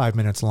 35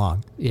 minutes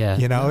long. Yeah.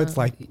 It's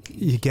like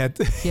you get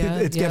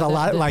get a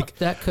lot,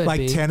 that could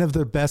be 10 of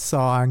the best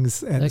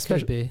songs. And that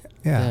could be.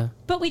 Yeah.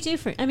 But we do,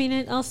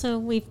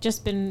 we've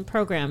just been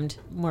programmed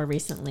more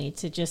recently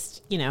to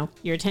just,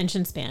 your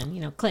attention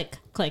span, click,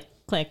 click,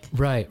 click.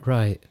 Right.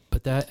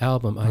 But that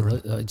album,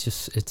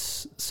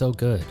 it's so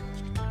good.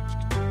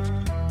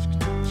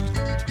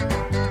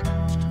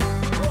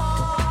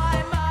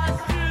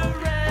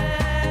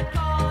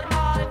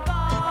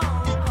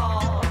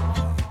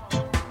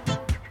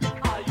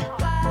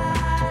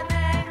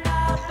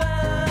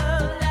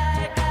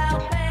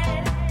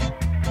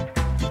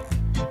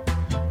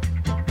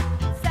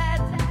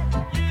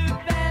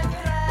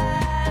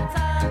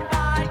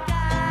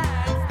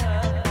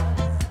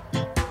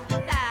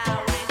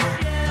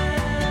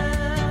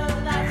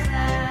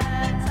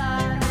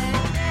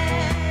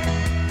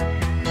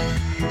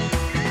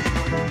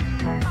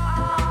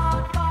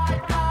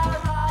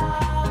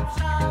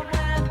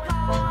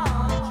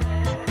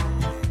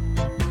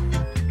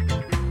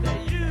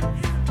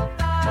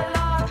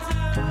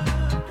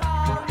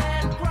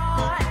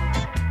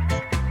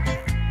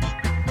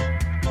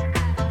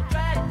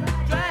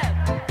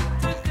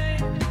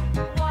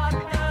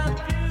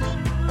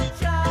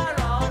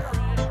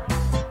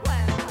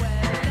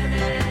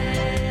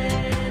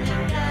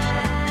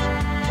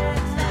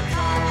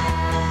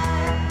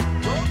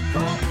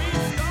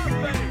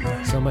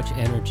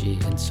 Energy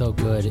and so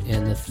good.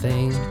 And the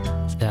thing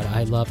that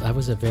I loved, I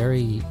was a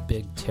very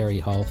big Terry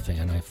Hall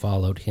fan. I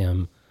followed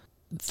him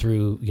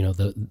through,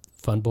 the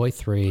Fun Boy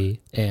 3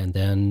 and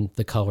then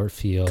The Color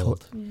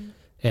Field.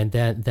 And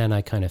then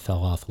I kind of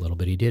fell off a little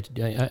bit. He did,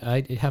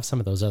 I have some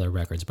of those other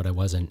records, but I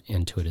wasn't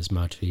into it as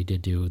much. He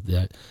did do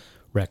the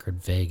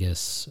record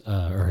Vegas,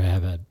 or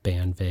have a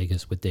band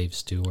Vegas with Dave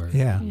Stewart.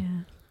 Yeah.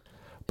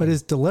 But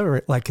his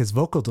delivery, like his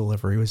vocal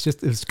delivery,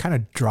 it was kind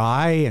of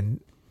dry, and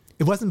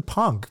it wasn't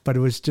punk, but it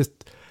was just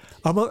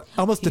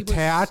almost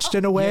detached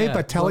in a way,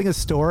 but telling a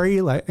story,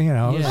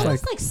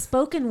 it's like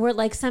spoken word.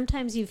 Like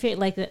sometimes you feel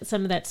like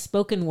some of that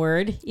spoken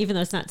word, even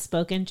though it's not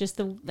spoken, just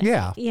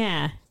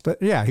yeah.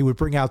 But he would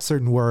bring out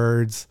certain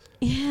words.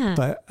 Yeah.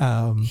 But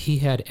he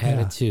had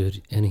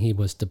attitude, and he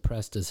was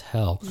depressed as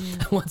hell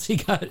once he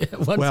got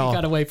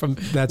away from.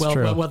 That's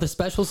true. Well, the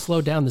Specials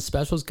slowed down. The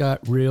Specials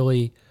got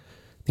really,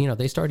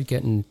 they started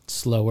getting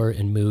slower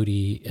and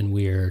moody and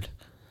weird.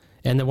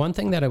 And the one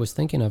thing that I was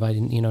thinking of, I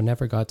didn't,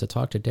 never got to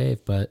talk to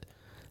Dave, but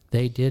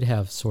they did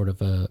have sort of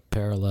a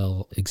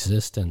parallel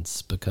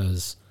existence,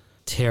 because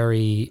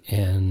Terry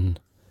and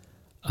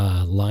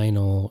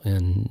Lionel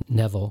and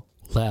Neville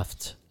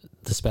left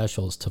the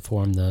Specials to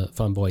form the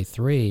Fun Boy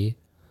 3,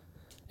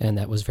 and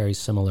that was very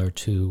similar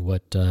to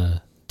what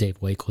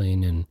Dave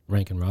Wakeling and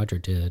Rankin Roger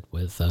did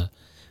with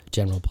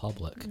General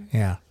Public.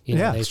 Yeah.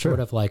 They sort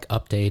of like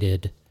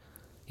updated,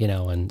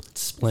 and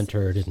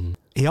splintered. And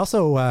he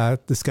also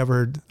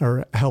discovered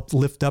or helped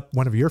lift up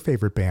one of your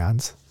favorite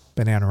bands,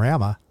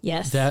 Bananarama.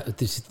 Yes.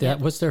 That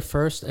was their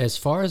first, as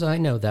far as I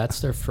know, that's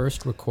their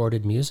first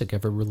recorded music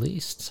ever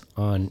released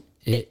on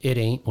It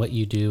Ain't What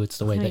You Do, It's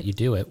the Way That You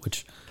Do It,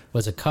 which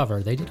was a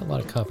cover. They did a lot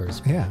of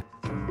covers. Yeah.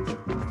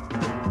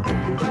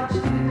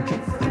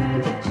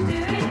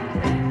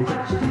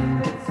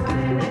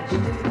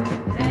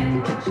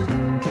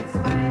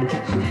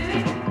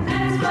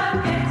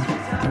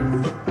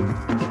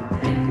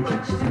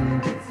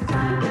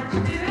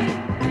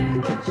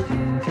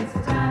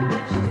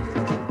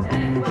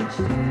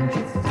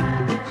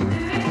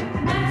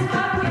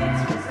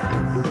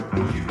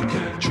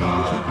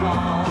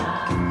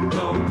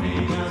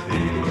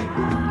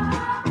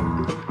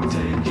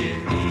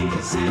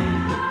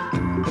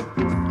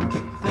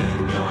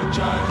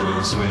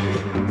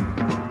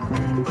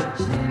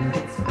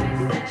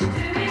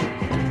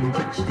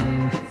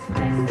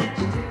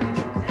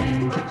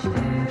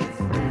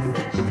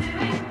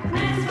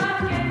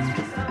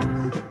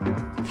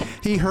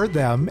 He heard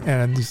them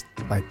and just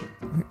like,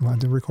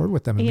 wanted to record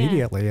with them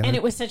immediately. And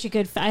it was such a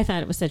good, I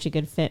thought it was such a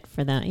good fit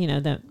for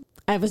that.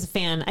 I was a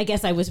fan. I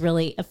guess I was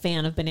really a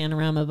fan of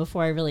Bananarama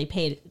before I really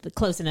paid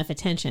close enough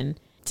attention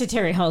to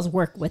Terry Hall's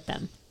work with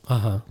them.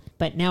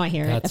 But now I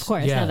hear it, of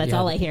course. Now that's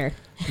all I hear.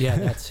 Yeah,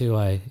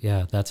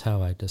 that's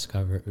how I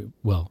discovered,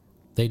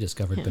 they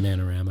discovered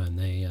Bananarama, and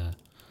they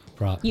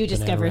brought you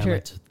discovered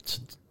her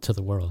to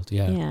the world.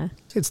 Yeah.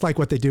 It's like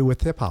what they do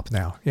with hip hop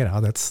now.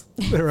 That's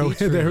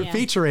they're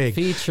featuring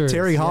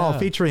Terry Hall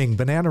featuring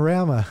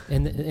Bananarama,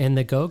 and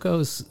the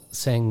Go-Go's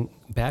sang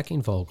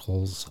backing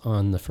vocals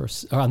on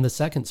the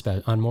second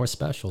on more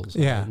specials.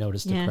 I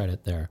noticed the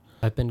credit there.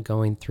 I've been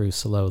going through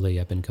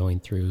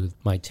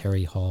my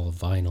Terry Hall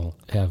vinyl.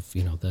 I have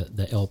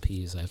the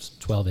LPs. I have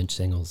 12-inch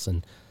singles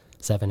and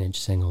 7-inch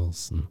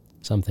singles, and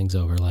some things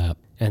overlap.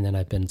 And then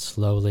I've been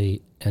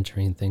slowly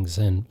entering things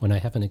in. When I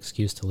have an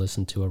excuse to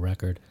listen to a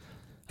record,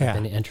 I've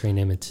been entering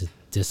them into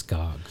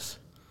Discogs.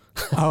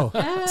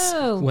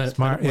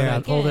 Smart. When I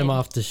pull them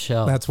off the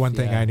shelf. That's one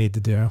thing I need to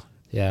do.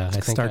 Yeah, I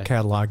think start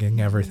cataloging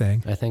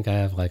everything. I think I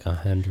have like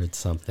 100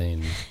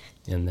 something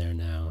in there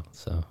now.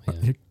 So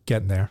you're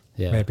getting there.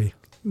 Yeah, maybe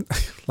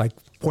like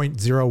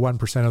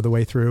 0.01% of the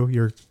way through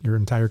your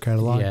entire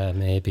catalog. Yeah,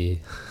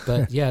 maybe.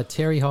 But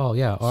Terry Hall.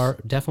 Yeah,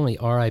 definitely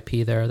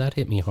R.I.P. there. That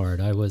hit me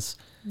hard. I was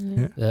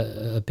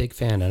a big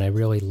fan, and I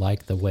really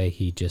liked the way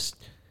he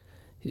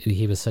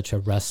was such a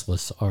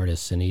restless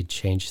artist, and he'd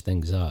change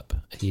things up.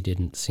 He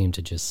didn't seem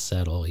to just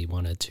settle. He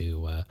wanted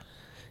to,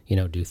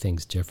 do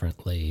things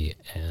differently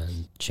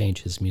and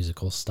change his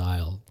musical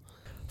style.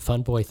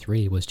 Fun Boy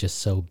 3 was just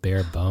so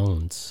bare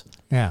bones.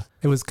 Yeah,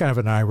 it was kind of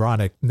an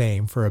ironic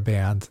name for a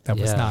band that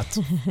was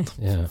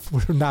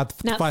not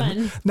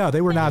fun. No,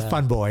 they were not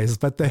Fun Boys,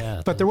 but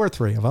there were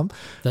 3 of them.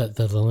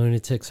 The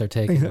Lunatics are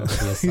taking over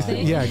the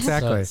asylum. Yeah,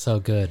 exactly.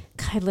 So good.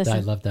 God, I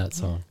love that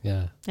song.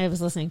 Yeah. I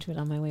was listening to it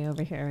on my way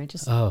over here.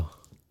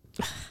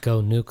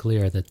 Go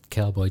nuclear, the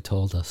cowboy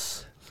told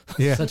us.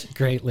 Yeah. Such a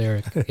great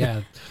lyric.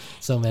 Yeah.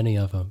 So many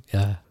of them.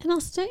 Yeah. And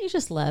also, don't you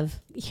just love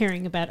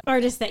hearing about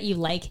artists that you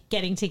like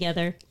getting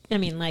together? I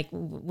mean, like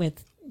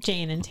with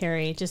Jane and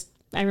Terry,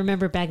 I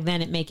remember back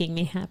then it making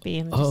me happy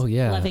and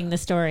loving the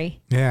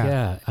story. Yeah.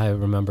 Yeah. I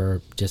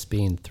remember just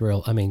being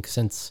thrilled. I mean,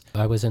 since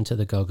I was into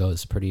the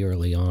Go-Go's pretty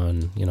early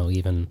on,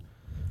 even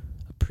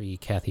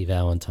pre-Kathy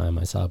Valentine,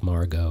 I saw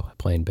Margot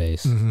playing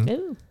bass. Mm-hmm.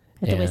 Ooh.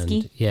 At the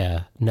Whiskey?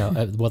 Yeah. No,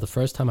 the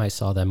first time I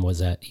saw them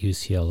was at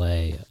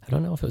UCLA. I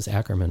don't know if it was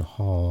Ackerman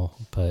Hall,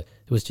 but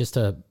it was just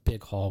a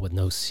big hall with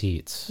no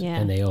seats. Yeah.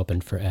 And they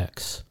opened for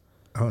X.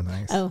 Oh,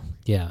 nice. Oh.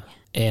 Yeah.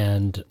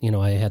 And,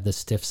 I had the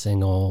Stiff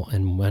single.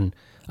 And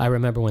I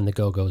remember when the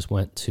Go-Go's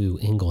went to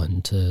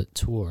England to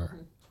tour.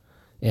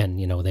 And,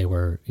 they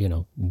were,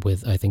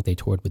 I think they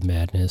toured with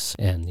Madness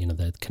and,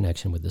 the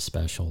connection with the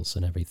Specials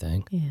and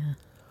everything. Yeah.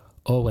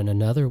 Oh, and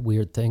another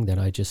weird thing that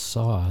I just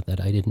saw that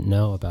I didn't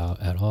know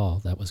about at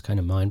all, that was kind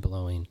of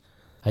mind-blowing.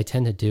 I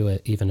tend to do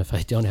it even if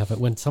I don't have it.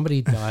 When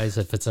somebody dies,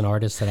 if it's an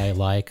artist that I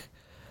like,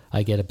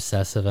 I get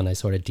obsessive and I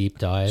sort of deep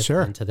dive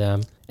into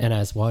them. And I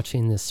was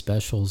watching this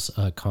Specials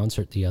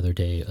concert the other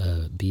day,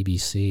 a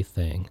BBC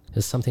thing.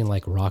 It's something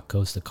like Rock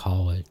Goes to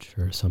College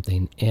or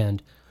something.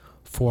 And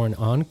for an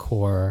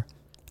encore,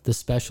 the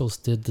Specials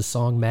did the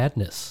song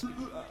Madness.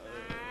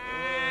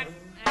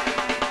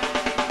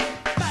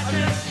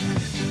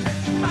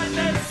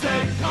 Madness,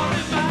 say, call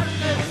it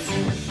madness.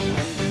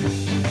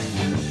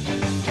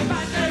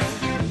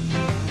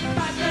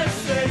 Madness,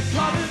 say,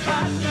 call it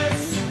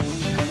madness.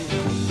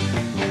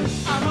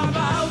 I'm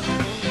about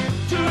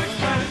to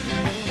explain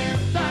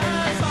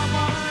that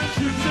someone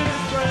choosing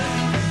his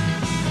friend.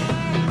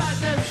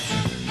 Madness,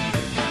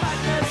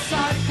 I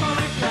call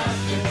it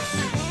madness.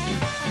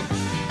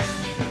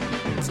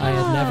 I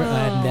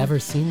had never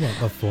seen that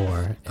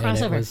before.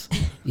 Crossover.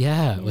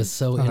 And it was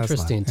so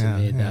interesting to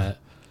me that.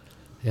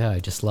 Yeah, I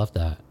just love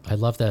that. I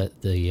love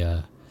that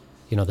the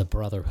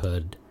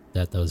brotherhood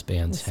that those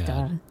bands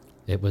had.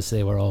 They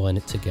were all in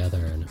it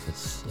together, and it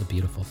was a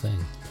beautiful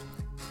thing.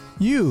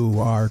 You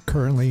are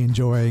currently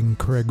enjoying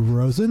Craig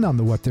Rosen on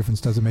the What Difference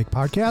Does It Make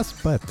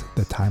podcast, but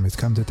the time has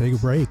come to take a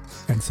break,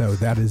 and so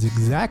that is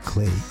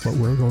exactly what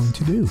we're going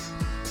to do.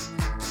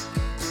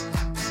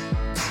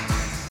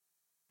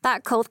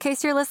 That cold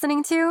case you're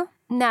listening to?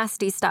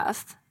 Nasty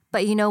stuff.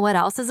 But you know what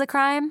else is a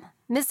crime?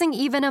 Missing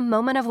even a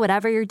moment of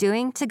whatever you're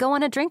doing to go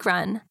on a drink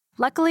run.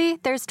 Luckily,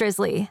 there's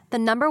Drizzly, the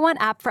 #1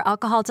 app for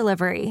alcohol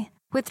delivery.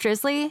 With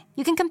Drizzly,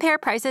 you can compare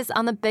prices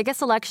on the biggest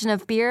selection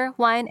of beer,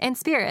 wine, and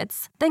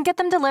spirits, then get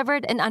them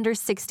delivered in under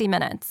 60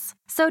 minutes.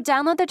 So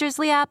download the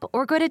Drizzly app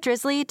or go to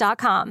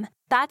drizzly.com.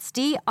 That's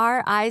DRIZLY.com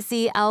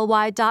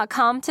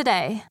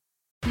today.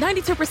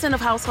 92%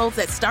 of households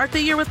that start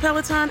the year with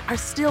Peloton are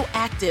still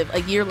active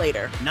a year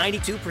later.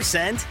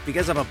 92%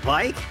 because of a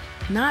bike?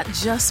 Not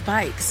just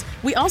bikes.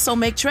 We also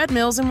make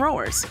treadmills and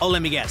rowers. Oh,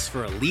 let me guess,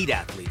 for elite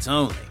athletes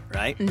only,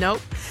 right?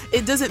 Nope.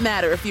 It doesn't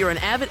matter if you're an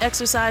avid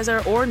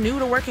exerciser or new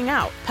to working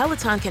out.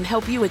 Peloton can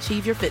help you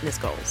achieve your fitness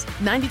goals.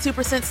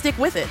 92% stick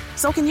with it.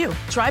 So can you.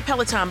 Try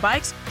Peloton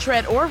bikes,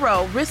 tread, or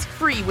row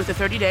risk-free with a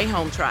 30-day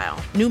home trial.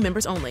 New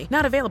members only.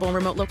 Not available in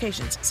remote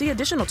locations. See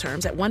additional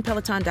terms at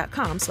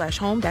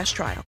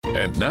onepeloton.com/home-trial.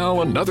 And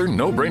now another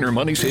no-brainer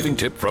money-saving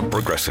tip from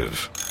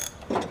Progressive.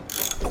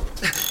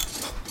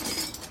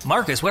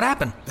 Marcus, what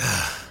happened?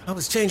 I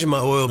was changing my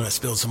oil and I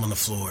spilled some on the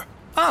floor.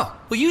 Oh,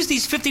 well, use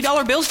these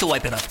 $50 bills to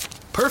wipe it up.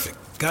 Perfect.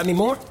 Got any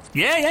more?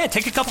 Yeah,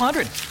 take a couple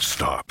hundred.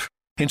 Stop.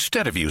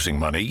 Instead of using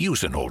money,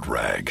 use an old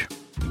rag.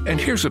 And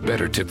here's a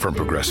better tip from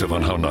Progressive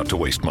on how not to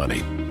waste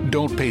money.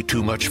 Don't pay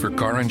too much for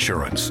car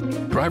insurance.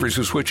 Drivers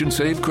who switch and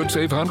save could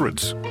save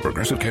hundreds.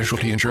 Progressive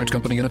Casualty Insurance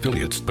Company and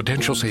Affiliates.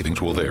 Potential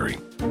savings will vary.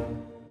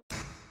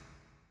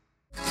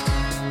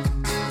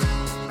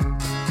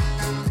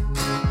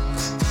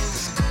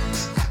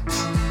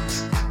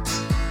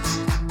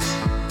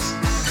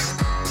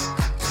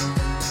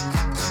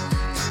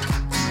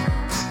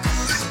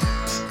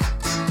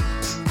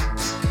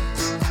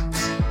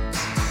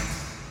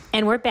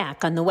 And we're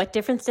back on the What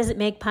Difference Does It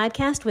Make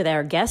podcast with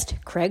our guest,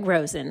 Craig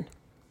Rosen.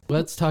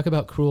 Let's talk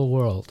about Cruel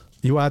World.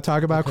 You want to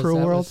talk about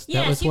Cruel World?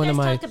 Yes, you guys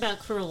talk about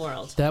Cruel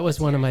World. That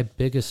was one of my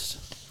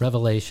biggest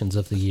revelations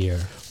of the year.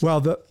 Well,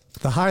 the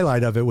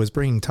highlight of it was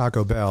bringing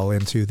Taco Bell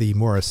into the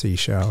Morrissey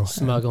show.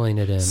 Smuggling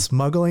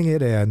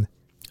it in.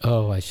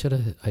 Oh, I should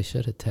have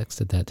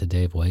texted that to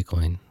Dave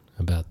Wakeling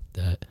about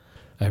that.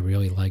 I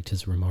really liked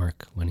his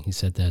remark when he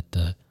said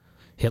that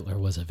Hitler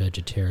was a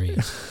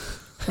vegetarian.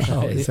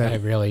 I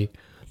really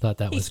thought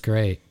that was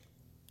great.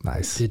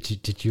 Nice.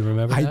 Did you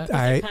remember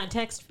that?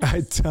 Context?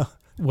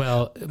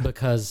 Well,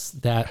 because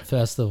that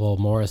festival,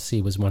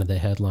 Morrissey was one of the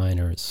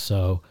headliners,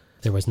 so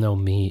there was no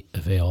meat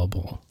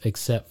available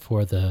except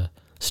for the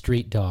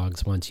street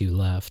dogs once you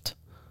left.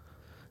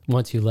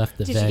 Once you left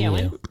the venue.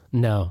 You get one?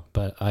 No,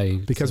 but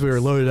because we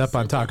were loaded up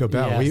on Taco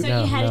Bell.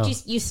 Yeah.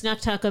 You snuck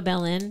Taco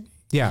Bell in?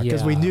 Yeah,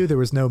 because we knew there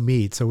was no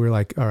meat, so we were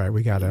like, all right,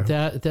 we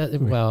gotta.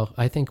 Well,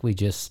 I think we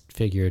just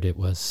figured it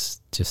was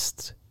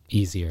just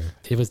easier.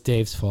 It was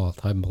Dave's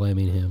fault. I'm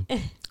blaming him.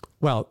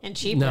 Well, and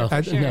cheaper.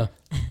 For sure. No.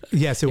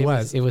 Yes, it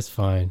was. It was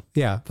fine.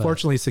 Yeah.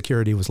 Fortunately,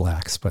 security was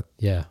lax, but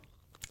yeah.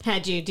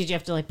 Did you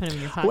have to put them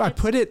in your pocket? Well,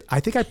 I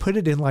think I put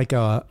it in like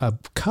a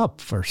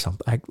cup or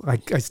something. I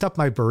stuffed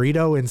my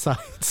burrito inside.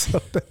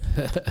 So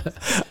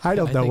I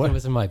don't know what it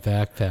was in my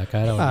backpack.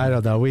 I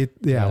don't know. It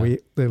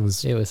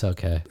was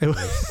okay. It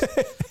was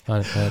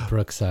on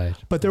Brookside.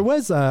 But there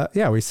was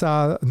we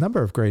saw a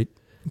number of great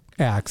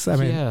acts. I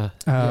mean,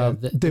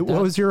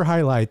 what was your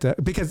highlight?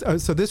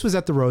 Because so this was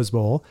at the Rose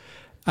Bowl.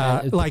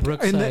 Like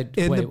Brookside,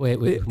 in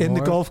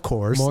the golf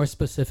course. More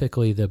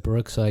specifically, the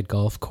Brookside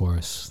Golf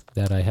Course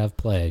that I have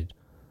played.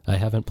 I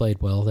haven't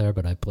played well there,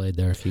 but I played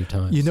there a few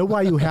times. You know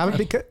why you haven't?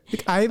 Because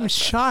I'm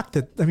shocked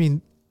that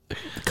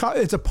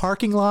it's a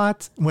parking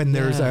lot when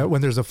there's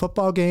a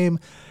football game,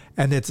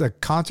 and it's a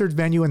concert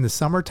venue in the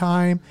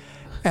summertime,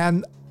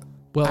 and.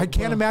 Well, I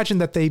can't imagine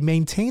that they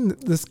maintain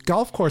this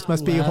golf course.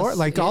 Must be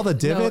like all the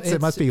divots.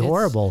 It must be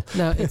horrible.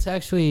 No, it's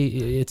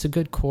a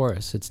good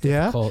course. It's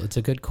difficult. It's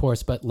a good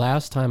course. But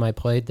last time I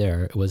played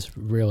there, it was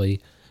really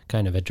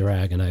kind of a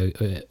drag.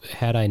 And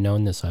had I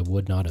known this, I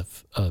would not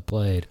have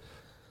played.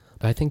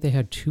 But I think they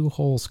had 2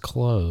 holes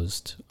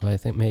closed. I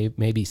think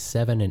maybe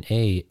 7 and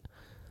 8.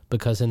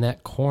 Because in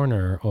that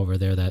corner over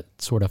there, that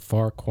sort of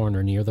far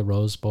corner near the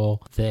Rose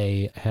Bowl,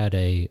 they had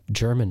a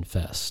German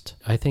fest.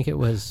 I think it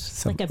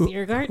was like a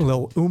beer garden,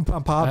 little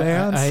Oompa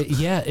bands.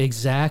 Yeah,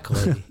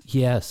 exactly.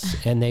 Yes,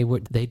 and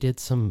they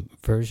did some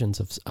versions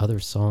of other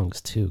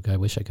songs too. I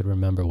wish I could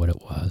remember what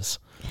it was.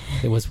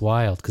 It was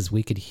wild because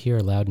we could hear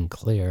loud and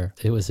clear.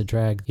 It was a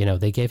drag.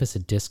 They gave us a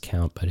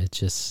discount, but it's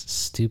just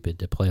stupid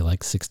to play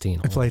like 16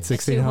 holes. I played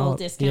 16 holes.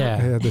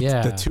 Discount.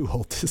 Yeah, the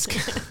 2-hole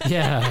discount.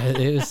 Yeah,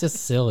 it was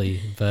just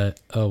silly, but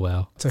oh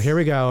well. So here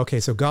we go.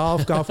 Okay, so golf.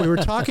 We were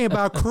talking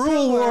about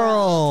Cruel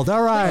World.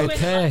 All right.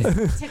 Okay.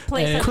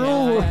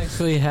 Cruel World. I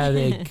actually had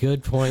a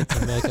good point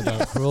to make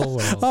about Cruel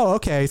World. Oh,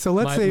 okay. So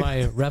let's see.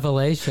 My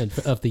revelation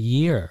of the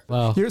year.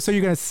 Well, so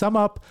you're going to sum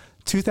up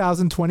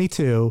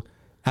 2022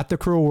 at the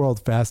Cruel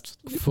World Fest.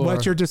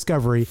 What's your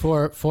discovery?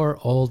 For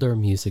older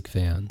music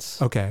fans.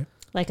 Okay.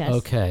 Like us.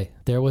 Okay.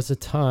 There was a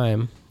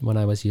time when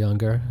I was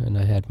younger and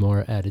I had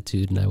more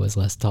attitude and I was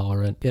less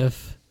tolerant.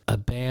 If a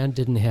band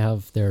didn't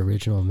have their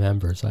original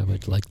members, I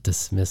would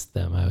dismiss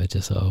them. I would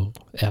just,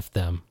 F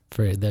them.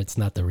 That's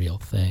not the real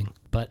thing.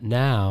 But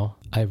now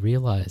I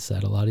realize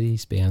that a lot of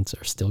these bands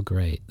are still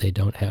great. They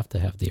don't have to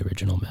have the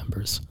original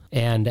members.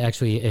 And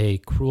actually a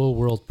Cruel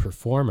World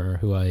performer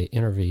who I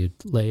interviewed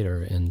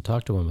later and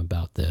talked to him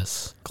about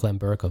this, Clem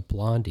Burke of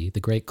Blondie, the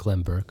great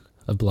Clem Burke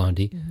of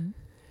Blondie,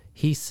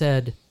 he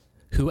said,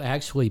 who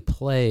actually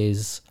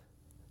plays,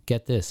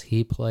 get this,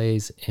 he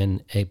plays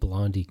in a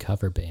Blondie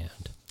cover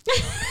band.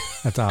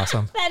 That's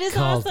awesome. That is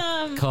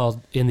awesome.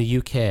 Called in the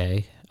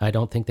UK, I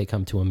don't think they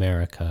come to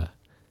America.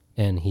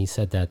 And he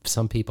said that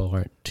some people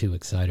aren't too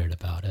excited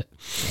about it.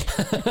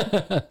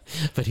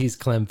 But he's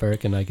Clem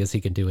Burke, and I guess he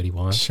can do what he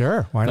wants.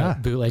 Sure, why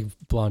not? Bootleg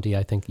Blondie,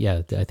 I think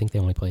they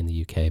only play in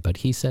the UK. But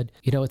he said,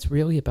 it's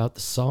really about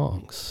the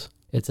songs.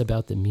 It's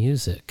about the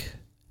music.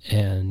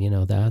 And,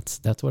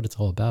 that's what it's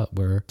all about.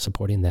 We're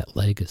supporting that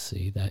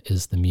legacy that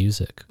is the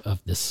music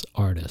of this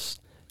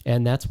artist.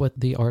 And that's what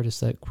the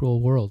artists at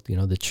Cruel World,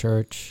 the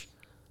Church,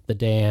 the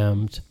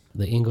Damned,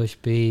 the English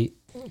Beat,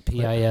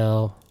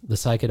 PIL, the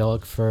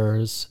Psychedelic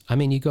Furs. I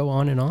mean, you go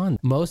on and on.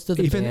 Most of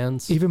the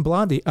bands, even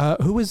Blondie.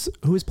 Who was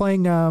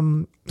playing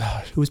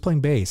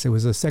bass? It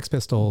was a Sex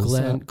Pistols.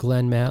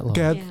 Glenn Matlock.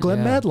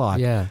 Glenn Matlock.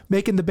 Yeah,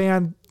 making the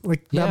band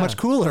that much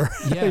cooler.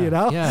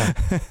 Yeah,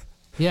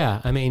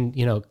 Yeah. I mean,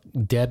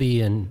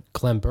 Debbie and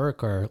Clem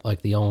Burke are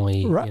like the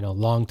only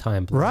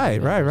longtime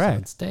players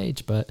on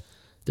stage, but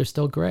they're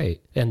still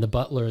great. And the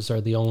Butlers are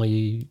the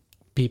only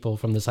people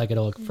from the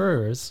Psychedelic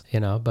Furs,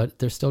 but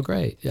they're still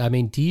great. I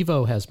mean,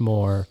 Devo has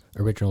more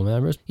original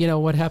members.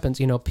 What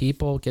happens,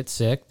 people get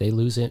sick, they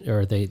lose it,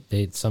 or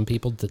some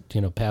people,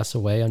 pass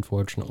away,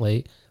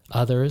 unfortunately.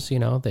 Others,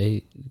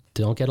 they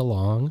don't get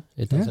along.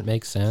 It doesn't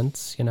make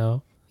sense, you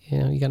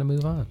got to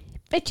move on.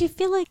 But you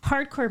feel like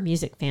hardcore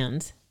music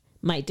fans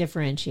might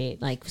differentiate.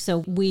 So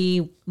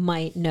we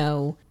might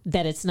know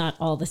that it's not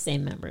all the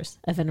same members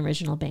of an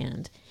original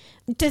band.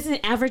 Does an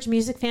average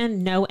music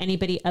fan know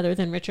anybody other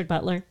than Richard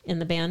Butler in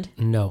the band?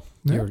 No.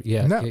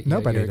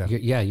 Nobody does.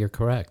 You're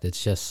correct.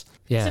 It's just,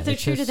 So if they're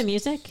true to the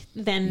music,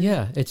 then...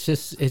 Yeah, it's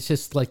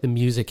just like the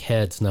music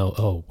heads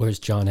know, where's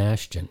John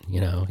Ashton?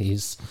 He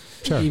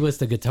was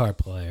the guitar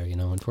player,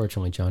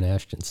 Unfortunately, John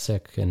Ashton's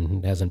sick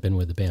and hasn't been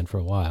with the band for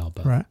a while.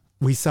 But right.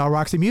 We saw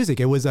Roxy Music.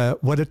 It was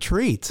what a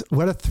treat,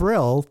 what a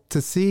thrill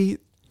to see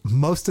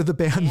most of the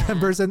band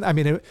members. And I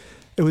mean,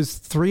 it was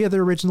 3 of the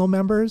original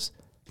members.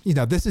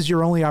 This is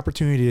your only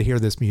opportunity to hear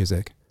this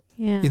music.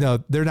 Yeah.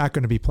 They're not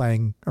going to be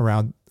playing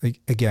around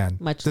again.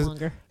 Much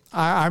longer.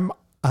 I'm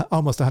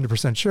almost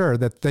 100% sure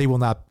that they will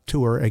not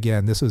tour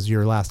again. This was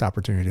your last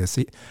opportunity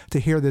to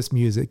hear this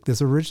music,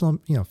 this original,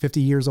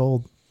 50 years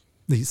old.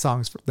 These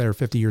songs that are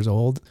 50 years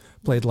old,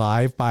 played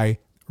live by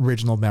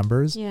original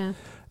members. Yeah.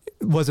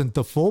 It wasn't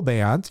the full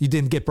band. You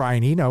didn't get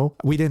Brian Eno.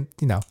 We didn't,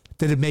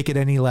 did it make it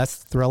any less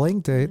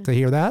thrilling to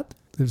hear that?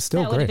 It was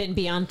still great. That would have been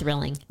beyond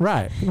thrilling.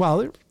 Right.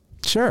 Well,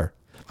 sure.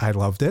 I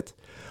loved it.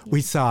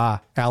 We saw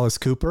Alice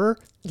Cooper.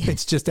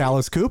 It's just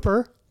Alice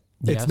Cooper.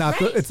 It's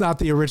not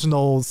the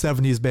original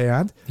 70s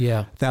band.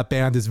 Yeah. That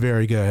band is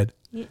very good.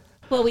 Yeah.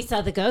 Well, we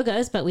saw the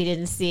Go-Go's, but we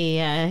didn't see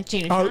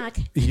Gina Shock.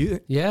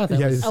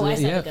 I saw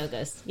the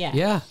Go-Go's. Yeah.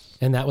 Yeah.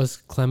 And that was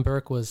Clem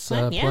Burke was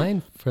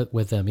playing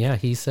with them. Yeah,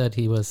 he said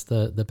he was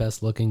the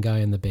best looking guy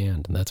in the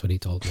band, and that's what he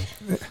told me.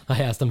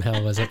 I asked him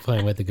how was it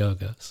playing with the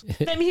Go-Go's.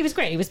 I mean, he was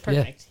great. He was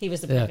perfect. He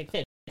was the perfect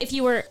fit. If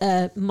you were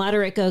a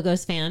moderate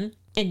Go-Go's fan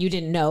and you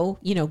didn't know,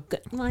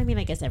 well, I mean,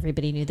 I guess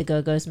everybody knew the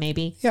Go-Go's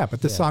maybe. Yeah,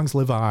 but the songs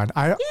live on.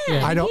 I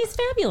don't. He's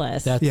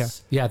fabulous.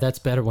 That's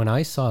better. When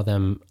I saw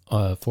them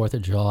 4th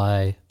of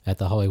July at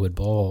the Hollywood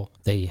Bowl,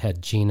 they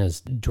had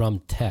Gina's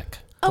drum tech.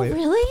 Oh,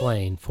 really?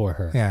 Playing for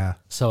her. Yeah.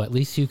 So at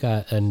least you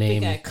got a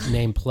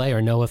name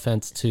player. No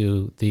offense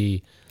to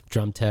the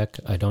drum tech.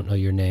 I don't know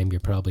your name.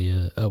 You're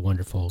probably a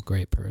wonderful,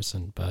 great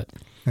person, but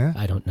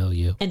I don't know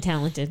you. And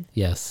talented.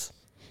 Yes.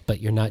 But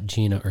you're not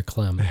Gina or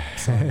Clem.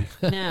 Sorry.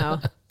 No.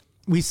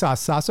 We saw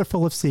Saucer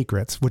Full of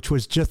Secrets, which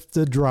was just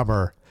the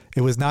drummer.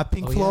 It was not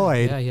Pink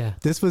Floyd. Yeah.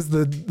 This was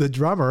the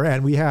drummer,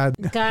 and we had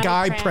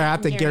Guy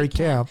Pratt and Gary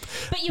Kemp.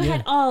 But you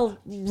had all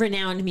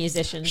renowned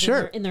musicians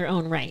in their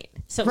own right.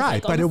 So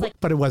right, but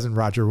it wasn't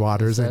Roger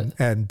Waters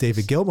and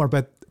David Gilmour.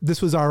 But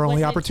this was our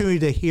only opportunity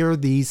to hear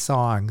these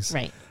songs.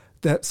 Right.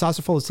 That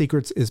Saucer Full of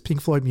Secrets is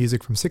Pink Floyd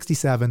music from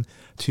 67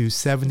 to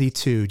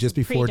 72, just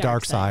before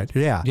Dark Side.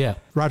 Yeah.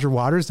 Roger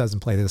Waters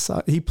doesn't play this.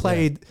 He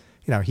played...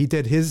 he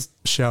did his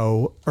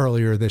show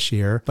earlier this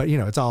year, but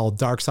it's all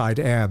Dark Side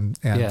and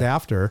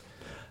after,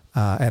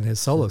 and his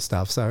solo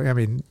stuff. So, I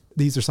mean,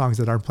 these are songs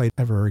that aren't played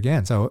ever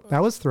again. So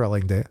that was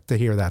thrilling to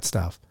hear that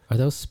stuff. Are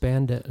those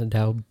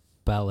Spandau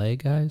Ballet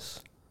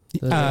guys?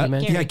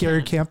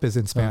 Gary Kemp is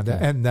in Spandau.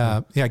 Okay.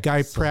 And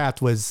Guy Pratt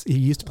he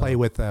used to play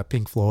with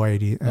Pink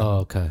Floyd.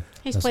 Okay.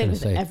 He's played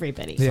with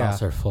everybody.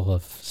 Saucer Full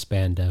of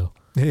Spandau.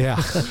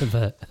 Yeah.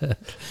 But,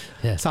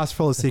 Saucer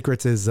Full of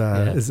Secrets is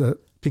a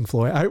Pink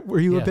Floyd. Were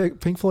you a big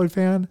Pink Floyd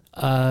fan?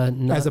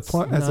 As a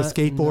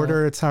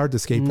skateboarder, it's hard to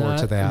skateboard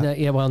to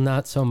that.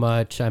 Not so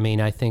much. I mean,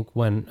 I think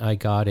when I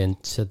got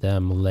into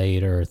them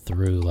later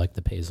through like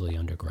the Paisley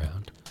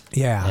Underground,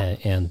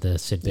 and the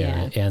Syd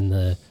Barrett and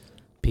the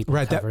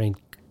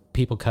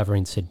people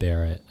covering Syd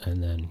Barrett,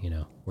 and then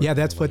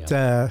that's what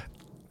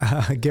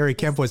Gary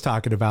Kemp was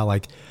talking about.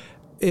 Like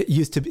it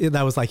used to be,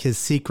 that was like his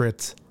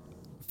secret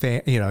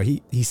fan.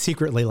 He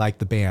secretly liked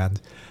the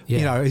band.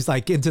 He's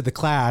like into the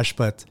Clash,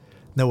 but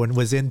no one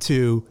was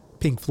into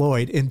Pink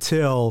Floyd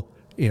until,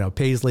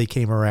 Paisley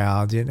came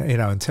around,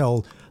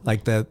 until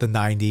like the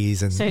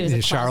 90s and so he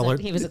was Charlotte.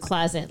 He was a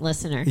closet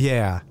listener.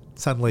 Yeah.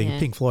 Suddenly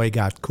Pink Floyd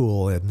got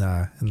cool in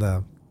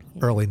the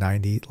early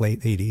 90s,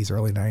 late 80s,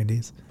 early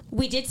 90s.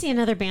 We did see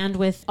another band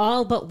with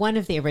all but one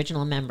of the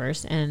original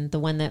members, and the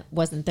one that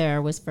wasn't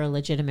there was for a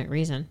legitimate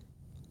reason.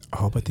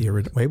 Oh, but the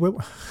original. Wait.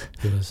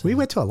 We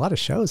went to a lot of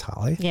shows,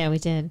 Holly. Yeah, we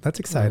did. That's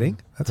exciting.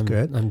 That's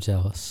good. I'm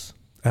jealous.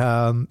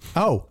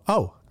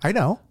 Oh, I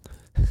know.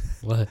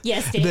 What?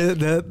 Yes, Dave.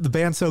 The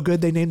band's so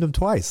good they named them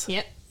twice.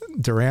 Yep.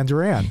 Duran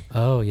Duran.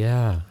 Oh,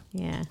 yeah.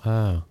 Yeah.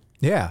 Wow.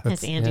 Yeah.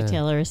 As Andy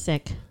Taylor is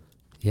sick.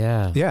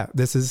 Yeah. Yeah.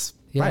 This is.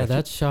 Yeah, right.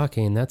 that's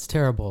shocking. That's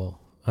terrible.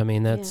 I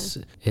mean,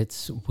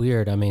 it's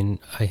weird. I mean,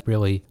 I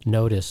really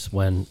notice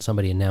when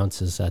somebody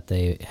announces that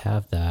they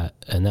have that.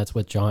 And that's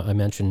what I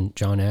mentioned,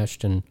 John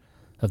Ashton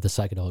of the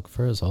Psychedelic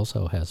Furs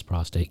also has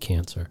prostate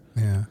cancer.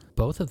 Yeah.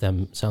 Both of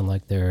them sound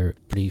like they're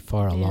pretty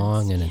far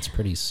along, and it's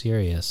pretty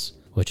serious,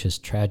 which is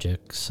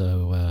tragic.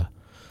 So,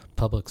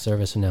 public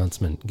service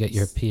announcement: get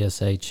your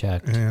PSA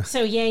checked. Yeah.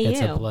 So yay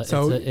it's you.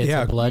 It's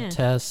a blood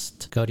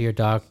test. Go to your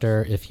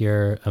doctor. If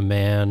you're a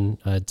man,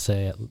 I'd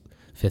say at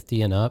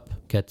 50 and up,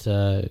 get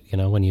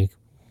when you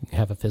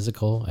have a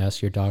physical,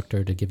 ask your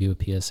doctor to give you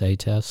a PSA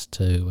test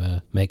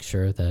to make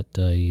sure that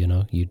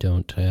you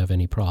don't have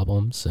any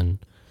problems, and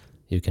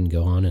you can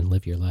go on and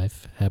live your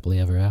life happily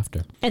ever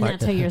after. And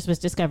that's how yours was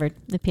discovered,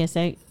 the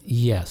PSA?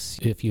 Yes.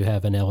 If you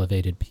have an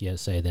elevated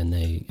PSA, then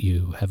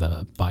you have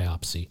a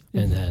biopsy,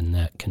 and then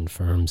that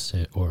confirms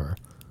it or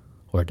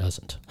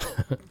doesn't.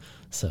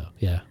 So,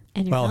 yeah.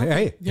 Well,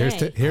 hey, here's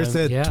the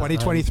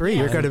 2023.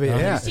 You're going to be,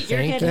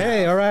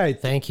 Hey, all right.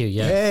 Thank you.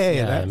 Yes. Hey,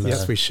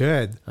 yes, we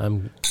should.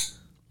 I'm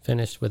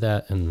finished with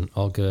that and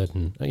all good.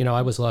 And,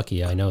 I was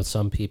lucky. I know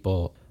some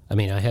people, I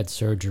had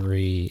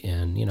surgery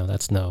and,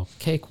 that's no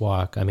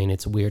cakewalk.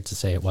 It's weird to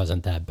say it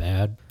wasn't that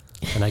bad.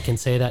 And I can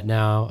say that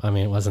now.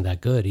 It wasn't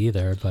that good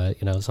either, but,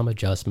 some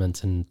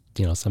adjustments and,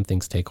 some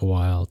things take a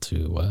while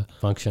to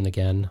function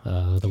again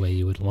the way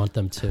you would want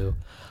them to.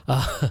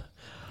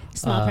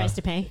 Small price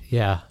to pay.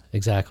 Yeah,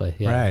 exactly.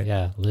 Yeah, right.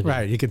 Yeah. Living.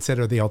 Right. You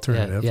consider the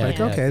alternative.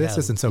 This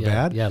isn't so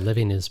bad. Yeah,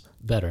 living is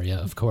better. Yeah,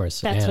 of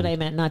course. That's what I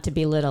meant, not to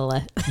belittle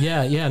it.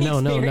 No,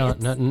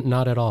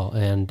 not at all.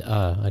 And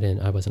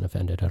I wasn't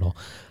offended at all.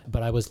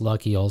 But I was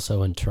lucky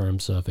also in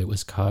terms of it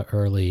was caught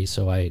early,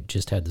 so I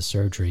just had the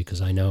surgery, because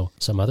I know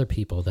some other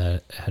people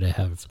that had to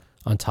have,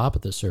 on top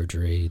of the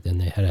surgery, then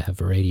they had to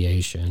have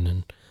radiation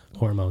and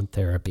hormone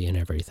therapy and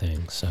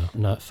everything. So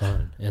not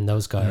fun. And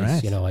those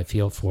guys, right. I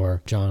feel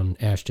for John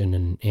Ashton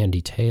and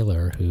Andy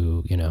Taylor,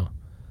 who,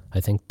 I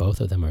think both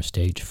of them are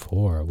stage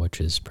 4, which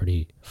is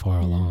pretty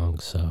far along.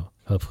 So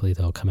hopefully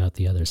they'll come out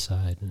the other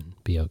side and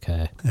be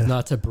okay.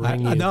 Not to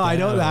bring you No,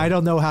 down. I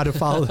don't know how to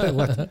follow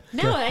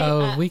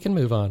that. We can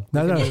move on.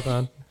 Move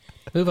on.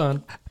 Move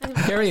on.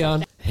 Carry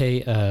on.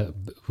 Hey,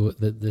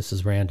 this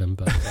is random,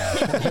 but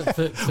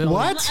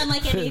what?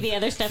 Unlike any of the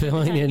other stuff we're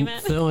talking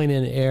about. Filling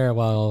in air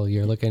while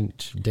you're looking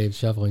at Dave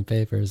shuffling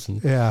papers.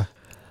 And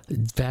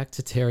back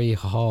to Terry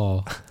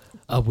Hall.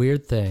 A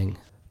weird thing,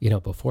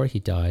 before he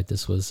died,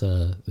 this was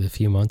a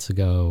few months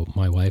ago,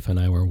 my wife and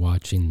I were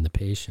watching The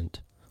Patient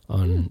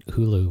on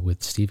Hulu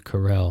with Steve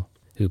Carell,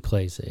 who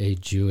plays a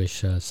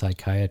Jewish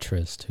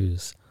psychiatrist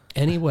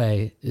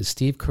Anyway,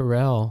 Steve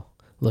Carell,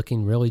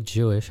 looking really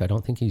Jewish. I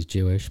don't think he's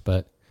Jewish,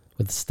 but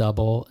with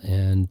stubble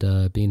and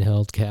being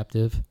held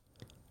captive,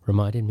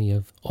 reminded me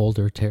of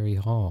older Terry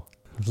Hall.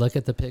 Look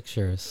at the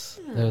pictures.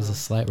 There's a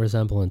slight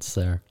resemblance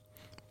there.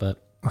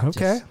 But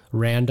okay,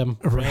 random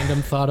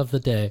thought of the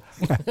day.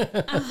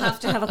 I'll have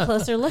to have a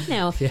closer look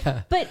now.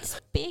 Yeah.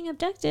 But being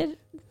abducted,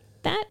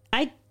 that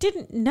I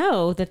didn't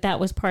know that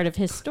was part of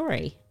his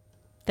story.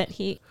 That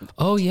he...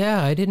 Oh,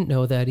 yeah, I didn't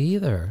know that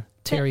either.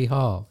 Terry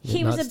Hall.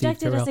 He was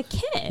abducted as a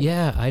kid.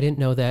 Yeah, I didn't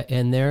know that.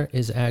 And there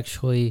is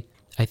actually,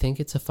 I think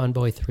it's a Fun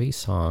Boy 3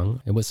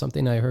 song. It was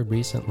something I heard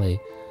recently.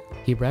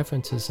 He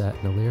references that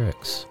in the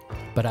lyrics.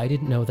 But I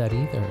didn't know that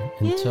either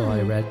until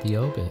I read the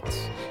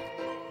obits.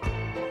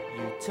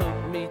 You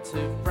took me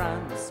to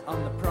France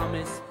on the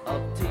promise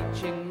of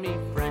teaching me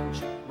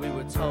French. We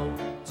were told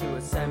to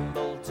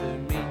assemble to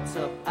meet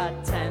up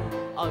at 10.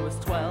 I was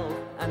 12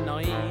 and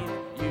naive.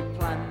 You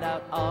planned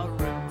out our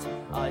route.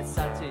 I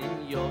sat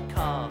in your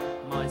car,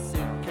 my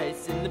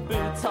suitcase in the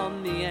boot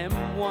on the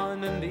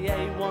M1 and the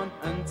A1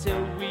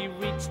 until we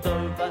reached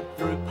Dover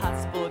through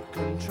passport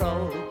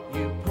control.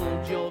 You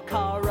pulled your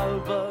car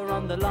over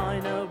on the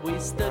liner, we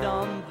stood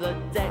on the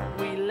deck,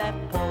 we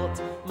left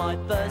port. My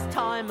first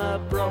time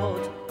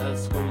abroad, a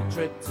school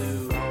trip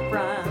to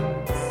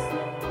France.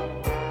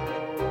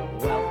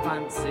 Well,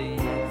 fancy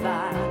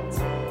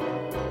that.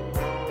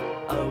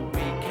 A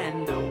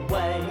weekend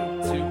away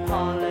to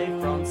Parler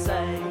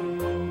Francais.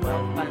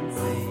 Well,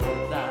 fancy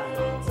that.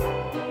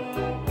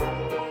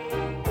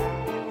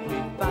 We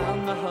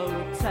found the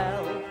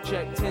hotel,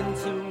 checked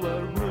into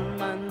a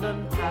room and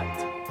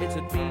unpacked. It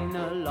had been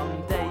a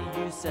long day,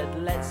 you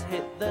said let's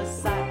hit the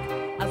sack.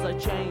 As I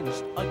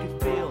changed, I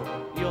could feel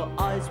your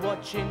eyes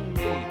watching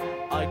me.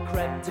 I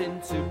crept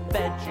into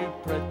bed, you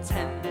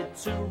pretended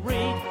to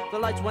read. The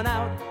lights went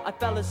out, I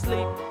fell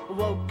asleep,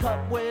 woke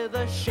up with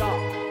a shock,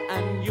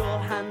 and your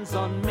hands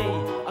on me.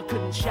 I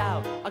couldn't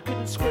shout, I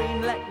couldn't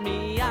scream, let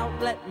me out,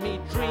 let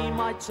me dream.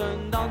 I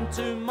turned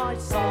onto my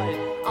side,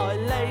 I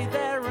lay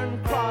there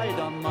and cried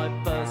on my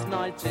first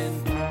night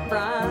in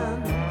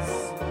France.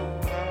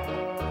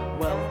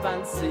 Well,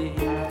 fancy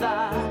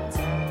that,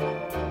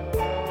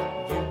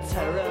 you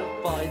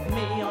terrified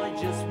me, I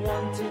just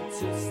wanted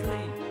to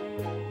sleep.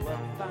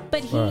 Well,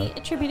 but he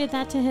attributed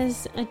that to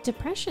his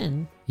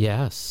depression.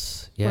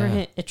 Yes. Yeah. Or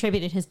he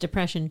attributed his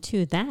depression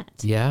to that.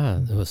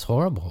 Yeah, it was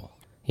horrible.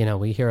 You know,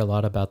 we hear a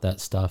lot about that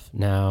stuff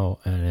now,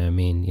 and I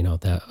mean, you know,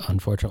 that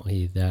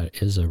unfortunately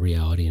that is a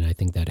reality, and I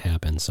think that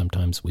happens.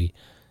 Sometimes we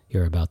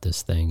hear about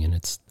this thing, and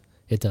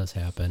it does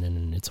happen,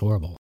 and it's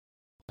horrible.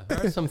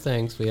 There are some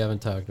things we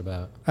haven't talked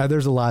about.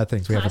 There's a lot of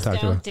things we haven't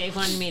talked about. Dave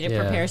wanted me to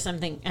prepare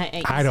something.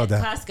 I don't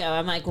know. Costco.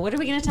 I'm like, what are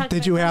we going to talk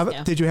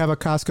about? Did you have a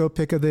Costco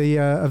pick of the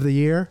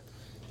year?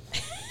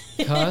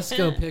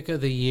 Costco pick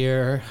of the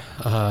year.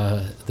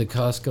 The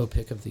Costco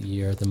pick of the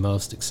year. The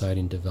most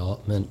exciting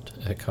development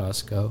at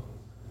Costco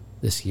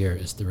this year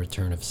is the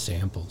return of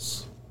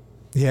samples.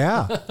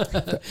 Yeah,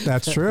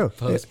 that's true.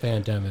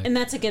 Post-pandemic. And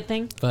that's a good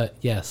thing? But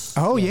yes.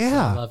 Oh, yes,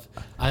 yeah.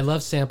 I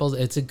love samples.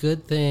 It's a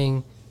good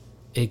thing,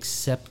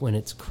 except when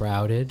it's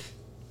crowded.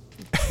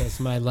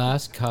 Because my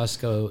last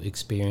Costco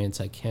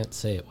experience, I can't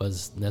say it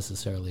was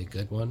necessarily a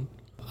good one.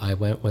 I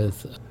went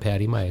with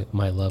Patty, my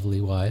lovely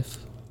wife,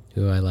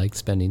 who I like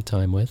spending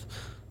time with.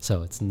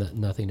 So it's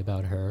nothing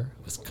about her.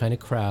 It was kind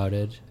of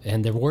crowded.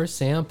 And there were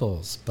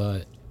samples,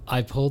 but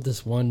I pulled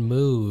this one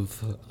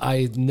move.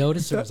 I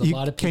noticed there was a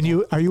lot of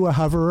people. Are you a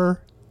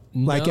hoverer?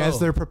 Like No. as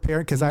they're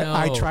preparing? Because No.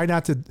 I try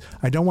not to,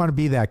 I don't want to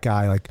be that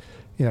guy. Like,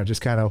 you know,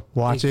 just kind of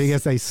watching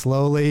as they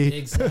slowly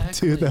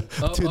Exactly. do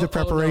the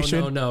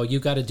preparation. No, you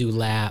got to do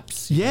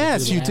laps.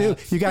 Yes, you do.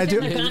 You got to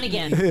do. They're gone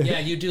again. Yeah,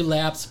 you do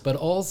laps, but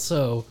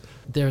also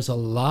there's a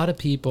lot of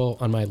people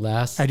on my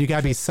last. And you got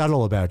to be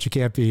subtle about it. You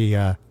can't be,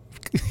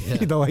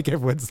 you know, like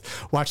everyone's,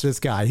 watch this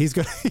guy. He's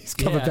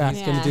coming back.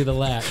 He's going to do the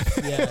lap.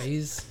 Yeah,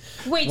 he's.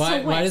 Wait,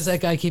 why does that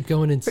guy keep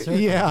going in circles?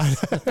 Yeah.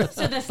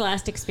 So this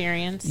last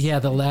experience? Yeah,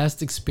 the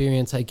last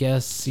experience, I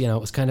guess, you know, it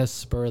was kind of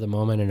spur of the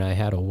moment, and I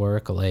had to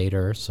work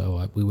later,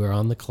 so we were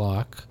on the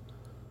clock,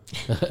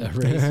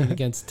 racing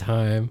against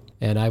time,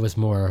 and I was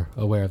more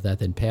aware of that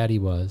than Patty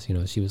was. You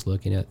know, she was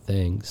looking at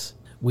things.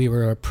 We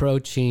were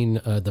approaching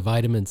the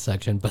vitamin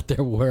section, but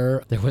there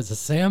was a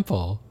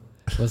sample.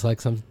 It was like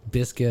some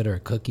biscuit or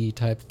cookie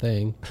type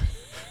thing.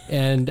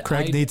 And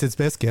Craig needs his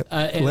biscuit,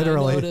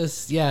 literally. I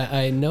noticed,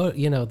 I know,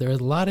 you know, there's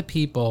a lot of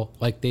people,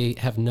 like, they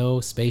have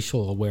no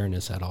spatial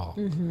awareness at all.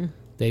 Mm-hmm.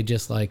 They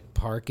just, like,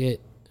 park it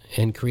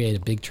and create a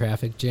big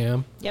traffic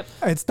jam. Yep.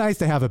 It's nice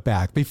to have it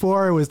back.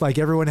 Before it was like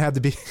everyone had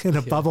to be in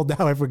a bubble.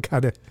 Now everyone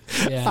kind of.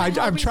 Yeah.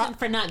 I'm trying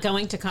for not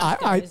going to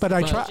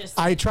Costco.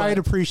 I try to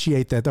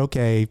appreciate that.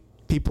 Okay,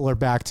 people are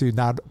back to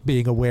not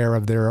being aware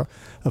of their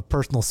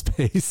personal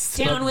space.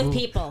 Down with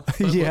people.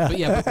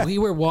 But we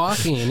were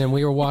walking, and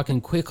we were walking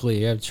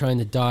quickly. I was trying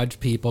to dodge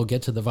people,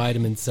 get to the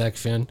vitamin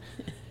section,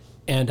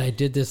 and I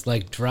did this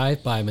like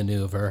drive-by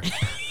maneuver.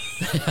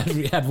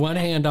 I had one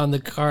hand on the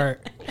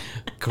cart,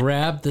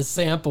 grabbed the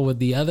sample with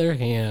the other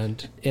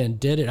hand, and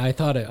did it. I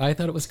thought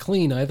it was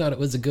clean. I thought it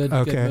was a good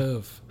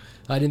move.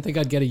 I didn't think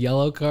I'd get a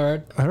yellow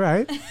card. All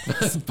right.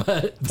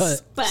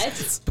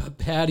 but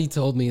Patty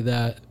told me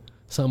that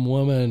some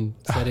woman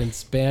said in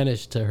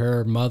Spanish to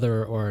her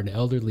mother or an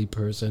elderly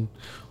person,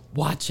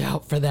 "Watch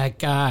out for that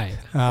guy."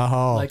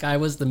 Oh. Like I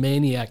was the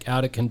maniac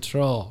out of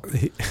control.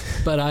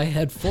 But I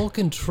had full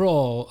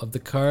control of the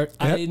cart.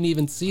 I didn't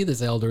even see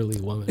this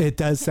elderly woman. It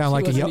does sound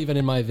like wasn't even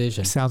in my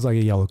vision. Sounds like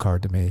a yellow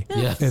card to me.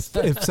 Yes.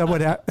 If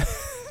someone had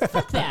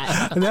Fuck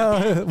that.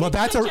 No,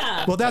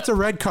 that's a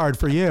red card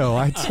for you.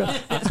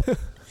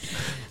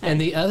 And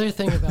the other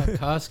thing about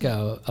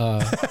Costco,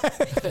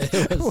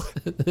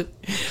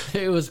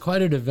 it was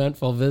quite an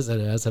eventful visit,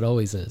 as it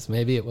always is.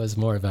 Maybe it was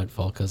more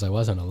eventful because I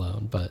wasn't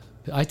alone, but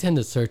I tend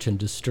to search and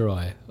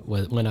destroy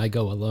when I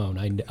go alone.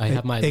 I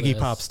have my Iggy list.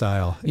 Pop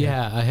style.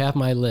 Yeah, I have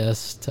my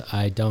list.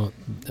 I don't,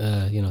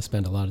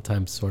 spend a lot of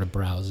time sort of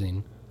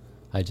browsing.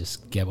 I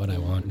just get what I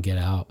want and get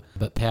out.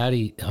 But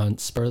Patty, on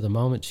spur of the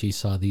moment, she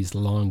saw these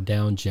long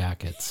down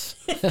jackets.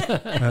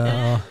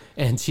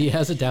 And she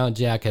has a down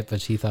jacket, but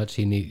she thought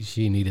she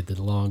needed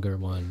the longer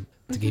one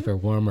to keep her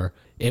warmer.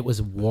 It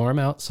was warm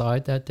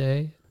outside that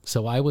day,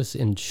 so I was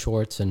in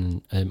shorts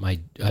and I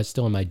was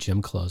still in my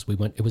gym clothes.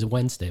 It was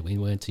Wednesday. We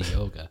went to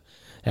yoga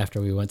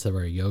after we went to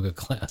our yoga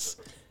class,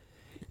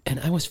 and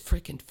I was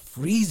freaking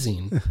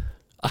freezing.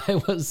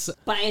 I was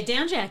buy a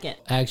down jacket.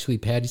 Actually,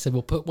 Patty said,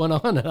 "Well, put one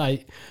on," and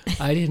I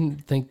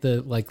didn't think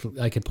that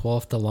I could pull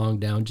off the long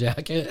down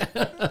jacket.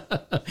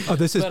 Oh,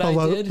 this is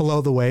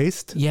below the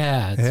waist.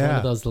 Yeah, it's one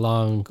of those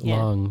long.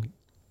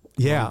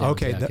 Yeah, down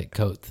okay. jacket,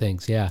 coat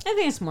things. Yeah, I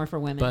think it's more for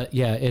women. but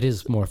yeah, it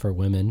is more for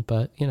women.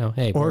 But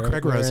hey, Or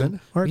Craig Rosen.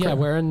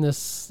 We're in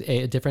this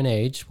a different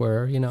age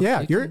where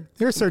Yeah, you're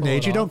a certain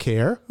age. You don't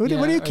care. What do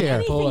you care?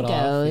 Anything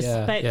goes.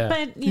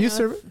 But you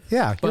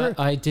know, But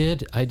I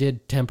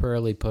did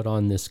temporarily put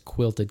on this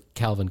quilted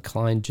Calvin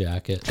Klein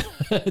jacket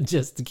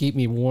just to keep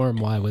me warm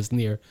while I was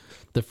near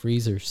the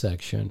freezer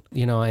section.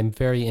 I'm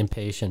very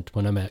impatient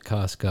when I'm at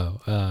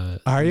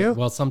Costco. Are you?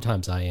 Well,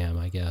 sometimes I am,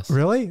 I guess.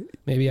 Really?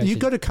 Maybe you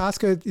go to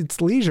Costco.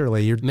 It's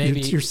leisurely.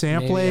 You're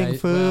sampling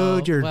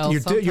food.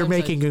 You're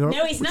making.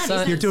 No, he's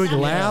not. You're doing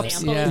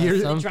laps.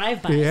 You're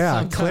drive-by.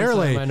 Yeah,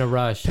 clearly. I'm in a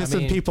rush.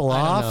 Pissing people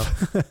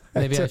off.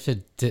 Maybe I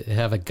should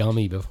have a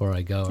gummy before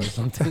I go or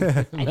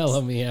something.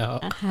 Mellow me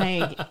out.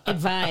 I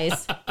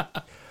advise.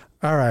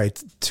 All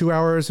right, 2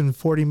 hours and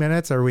 40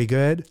 minutes. Are we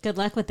good? Good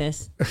luck with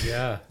this.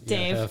 Yeah,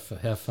 Dave.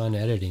 Have fun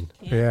editing.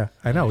 Yeah,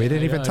 I know. We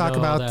didn't even talk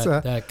about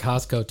that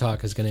Costco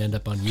talk is going to end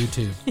up on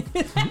YouTube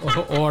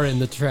or in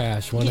the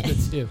trash. One of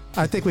the two.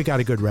 I think we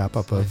got a good wrap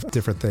up of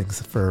different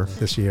things for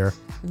this year.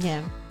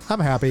 Yeah. I'm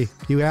happy.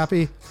 You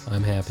happy?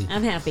 I'm happy.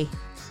 I'm happy.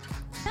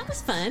 That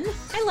was fun.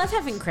 I love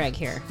having Craig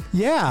here.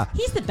 Yeah.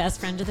 He's the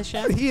best friend of the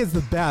show. He is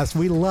the best.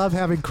 We love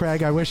having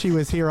Craig. I wish he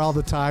was here all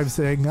the time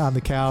sitting on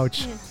the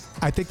couch. Yeah.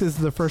 I think this is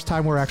the first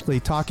time we're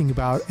actually talking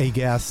about a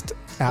guest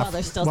while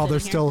they're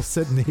still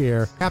sitting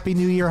here. Happy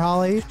New Year,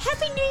 Holly.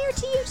 Happy New Year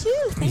to you,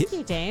 too. Thank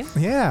you, Dave.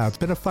 Yeah, it's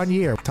been a fun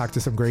year. Talked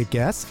to some great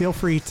guests. Feel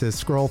free to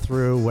scroll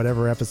through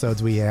whatever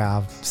episodes we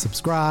have.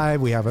 Subscribe.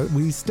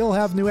 We still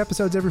have new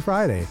episodes every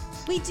Friday.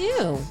 We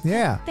do.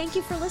 Yeah. Thank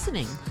you for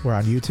listening. We're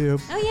on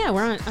YouTube. Oh, yeah.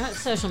 We're on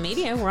social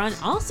media. We're on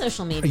all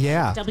social media.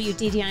 Yeah.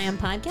 WDDIM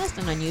Podcast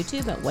and on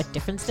YouTube at What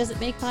Difference Does It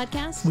Make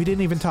Podcast. We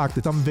didn't even talk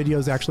that some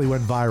videos actually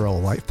went viral.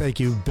 Like, thank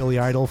you, Billy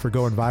Idol, for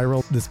going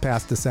viral this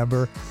past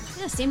December.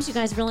 Yeah, seems you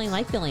guys really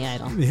like Billy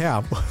Idol.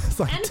 Yeah.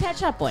 And Pet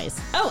Shop Boys.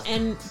 Oh,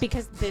 and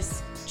because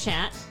this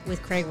chat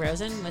with Craig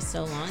Rosen was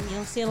so long,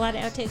 you'll see a lot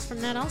of outtakes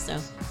from that also.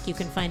 You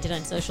can find it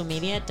on social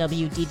media at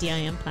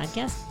WDDIM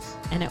Podcast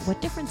and at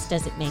What Difference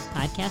Does It Make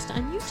Podcast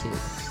on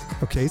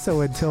YouTube. Okay,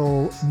 so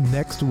until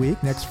next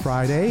week, next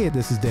Friday,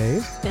 this is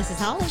Dave. This is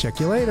Holly. Check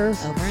you later.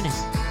 Over and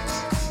out.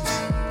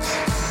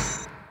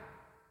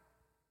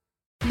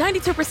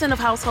 92% of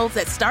households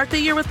that start the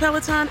year with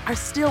Peloton are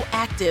still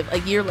active a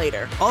year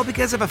later. All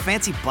because of a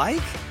fancy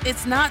bike?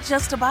 It's not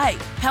just a bike.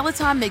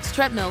 Peloton makes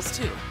treadmills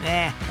too.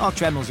 All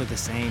treadmills are the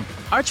same.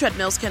 Our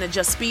treadmills can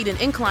adjust speed and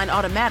incline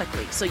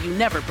automatically, so you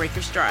never break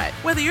your stride.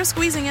 Whether you're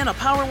squeezing in a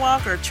power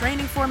walk or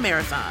training for a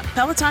marathon,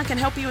 Peloton can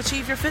help you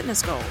achieve your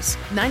fitness goals.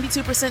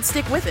 92%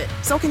 stick with it.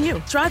 So can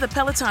you. Try the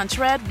Peloton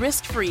Tread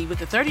risk-free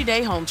with a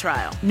 30-day home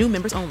trial. New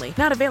members only.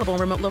 Not available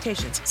in remote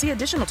locations. See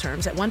additional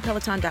terms at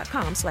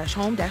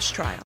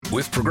onepeloton.com/home-trial.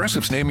 With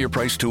Progressive's Name Your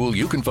Price tool,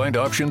 you can find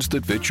options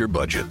that fit your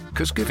budget,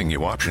 because giving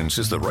you options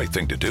is the right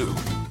thing to do.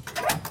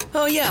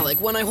 Oh yeah, like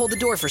when I hold the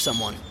door for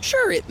someone.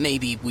 Sure, it may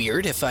be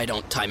weird if I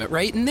don't time it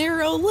right, and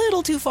they're a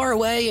little too far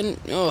away, and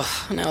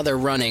now they're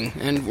running,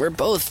 and we're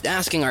both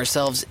asking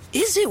ourselves,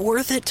 is it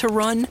worth it to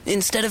run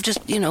instead of just,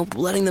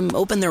 letting them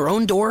open their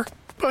own door?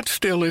 But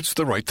still, it's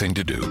the right thing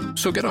to do.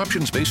 So get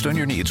options based on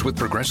your needs with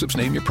Progressive's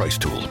Name Your Price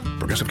tool.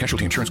 Progressive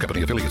Casualty Insurance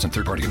Company, affiliates, and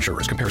third-party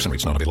insurers. Comparison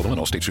rates not available in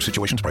all states or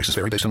situations. Prices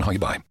vary based on how you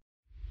buy.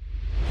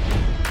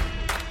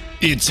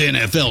 It's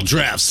NFL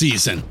draft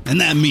season, and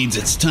that means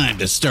it's time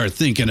to start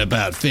thinking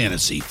about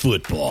fantasy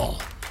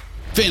football.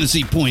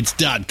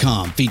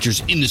 FantasyPoints.com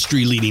features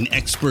industry-leading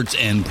experts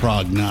and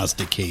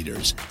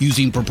prognosticators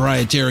using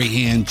proprietary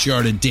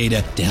hand-charted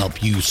data to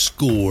help you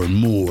score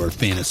more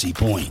fantasy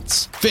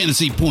points.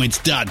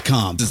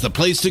 FantasyPoints.com is the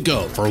place to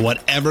go for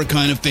whatever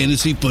kind of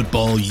fantasy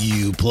football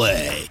you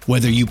play.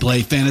 Whether you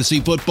play fantasy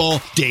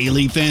football,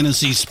 daily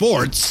fantasy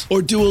sports,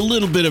 or do a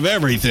little bit of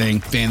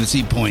everything,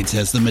 Fantasy Points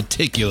has the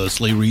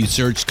meticulously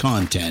researched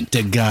content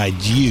to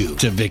guide you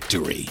to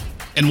victory.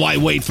 And why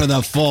wait for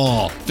the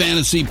fall?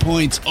 Fantasy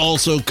Points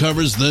also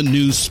covers the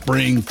new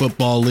spring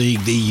football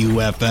league, the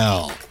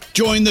UFL.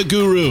 Join the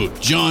guru,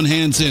 John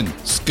Hansen,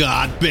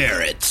 Scott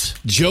Barrett,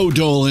 Joe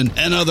Dolan,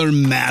 and other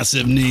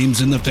massive names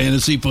in the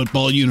fantasy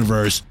football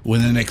universe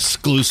with an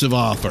exclusive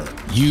offer.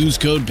 Use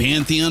code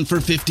Pantheon for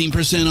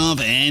 15% off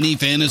any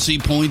Fantasy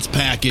Points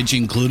package,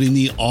 including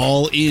the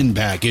all-in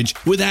package,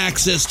 with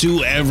access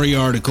to every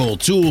article,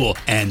 tool,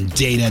 and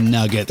data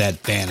nugget that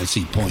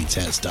Fantasy Points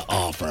has to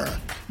offer.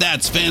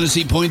 That's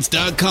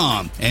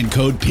FantasyPoints.com and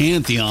code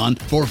Pantheon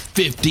for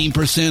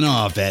 15%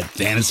 off at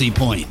Fantasy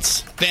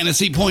Points.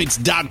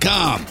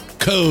 FantasyPoints.com,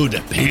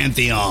 code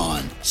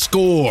Pantheon.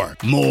 Score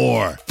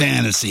more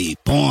fantasy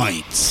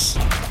points.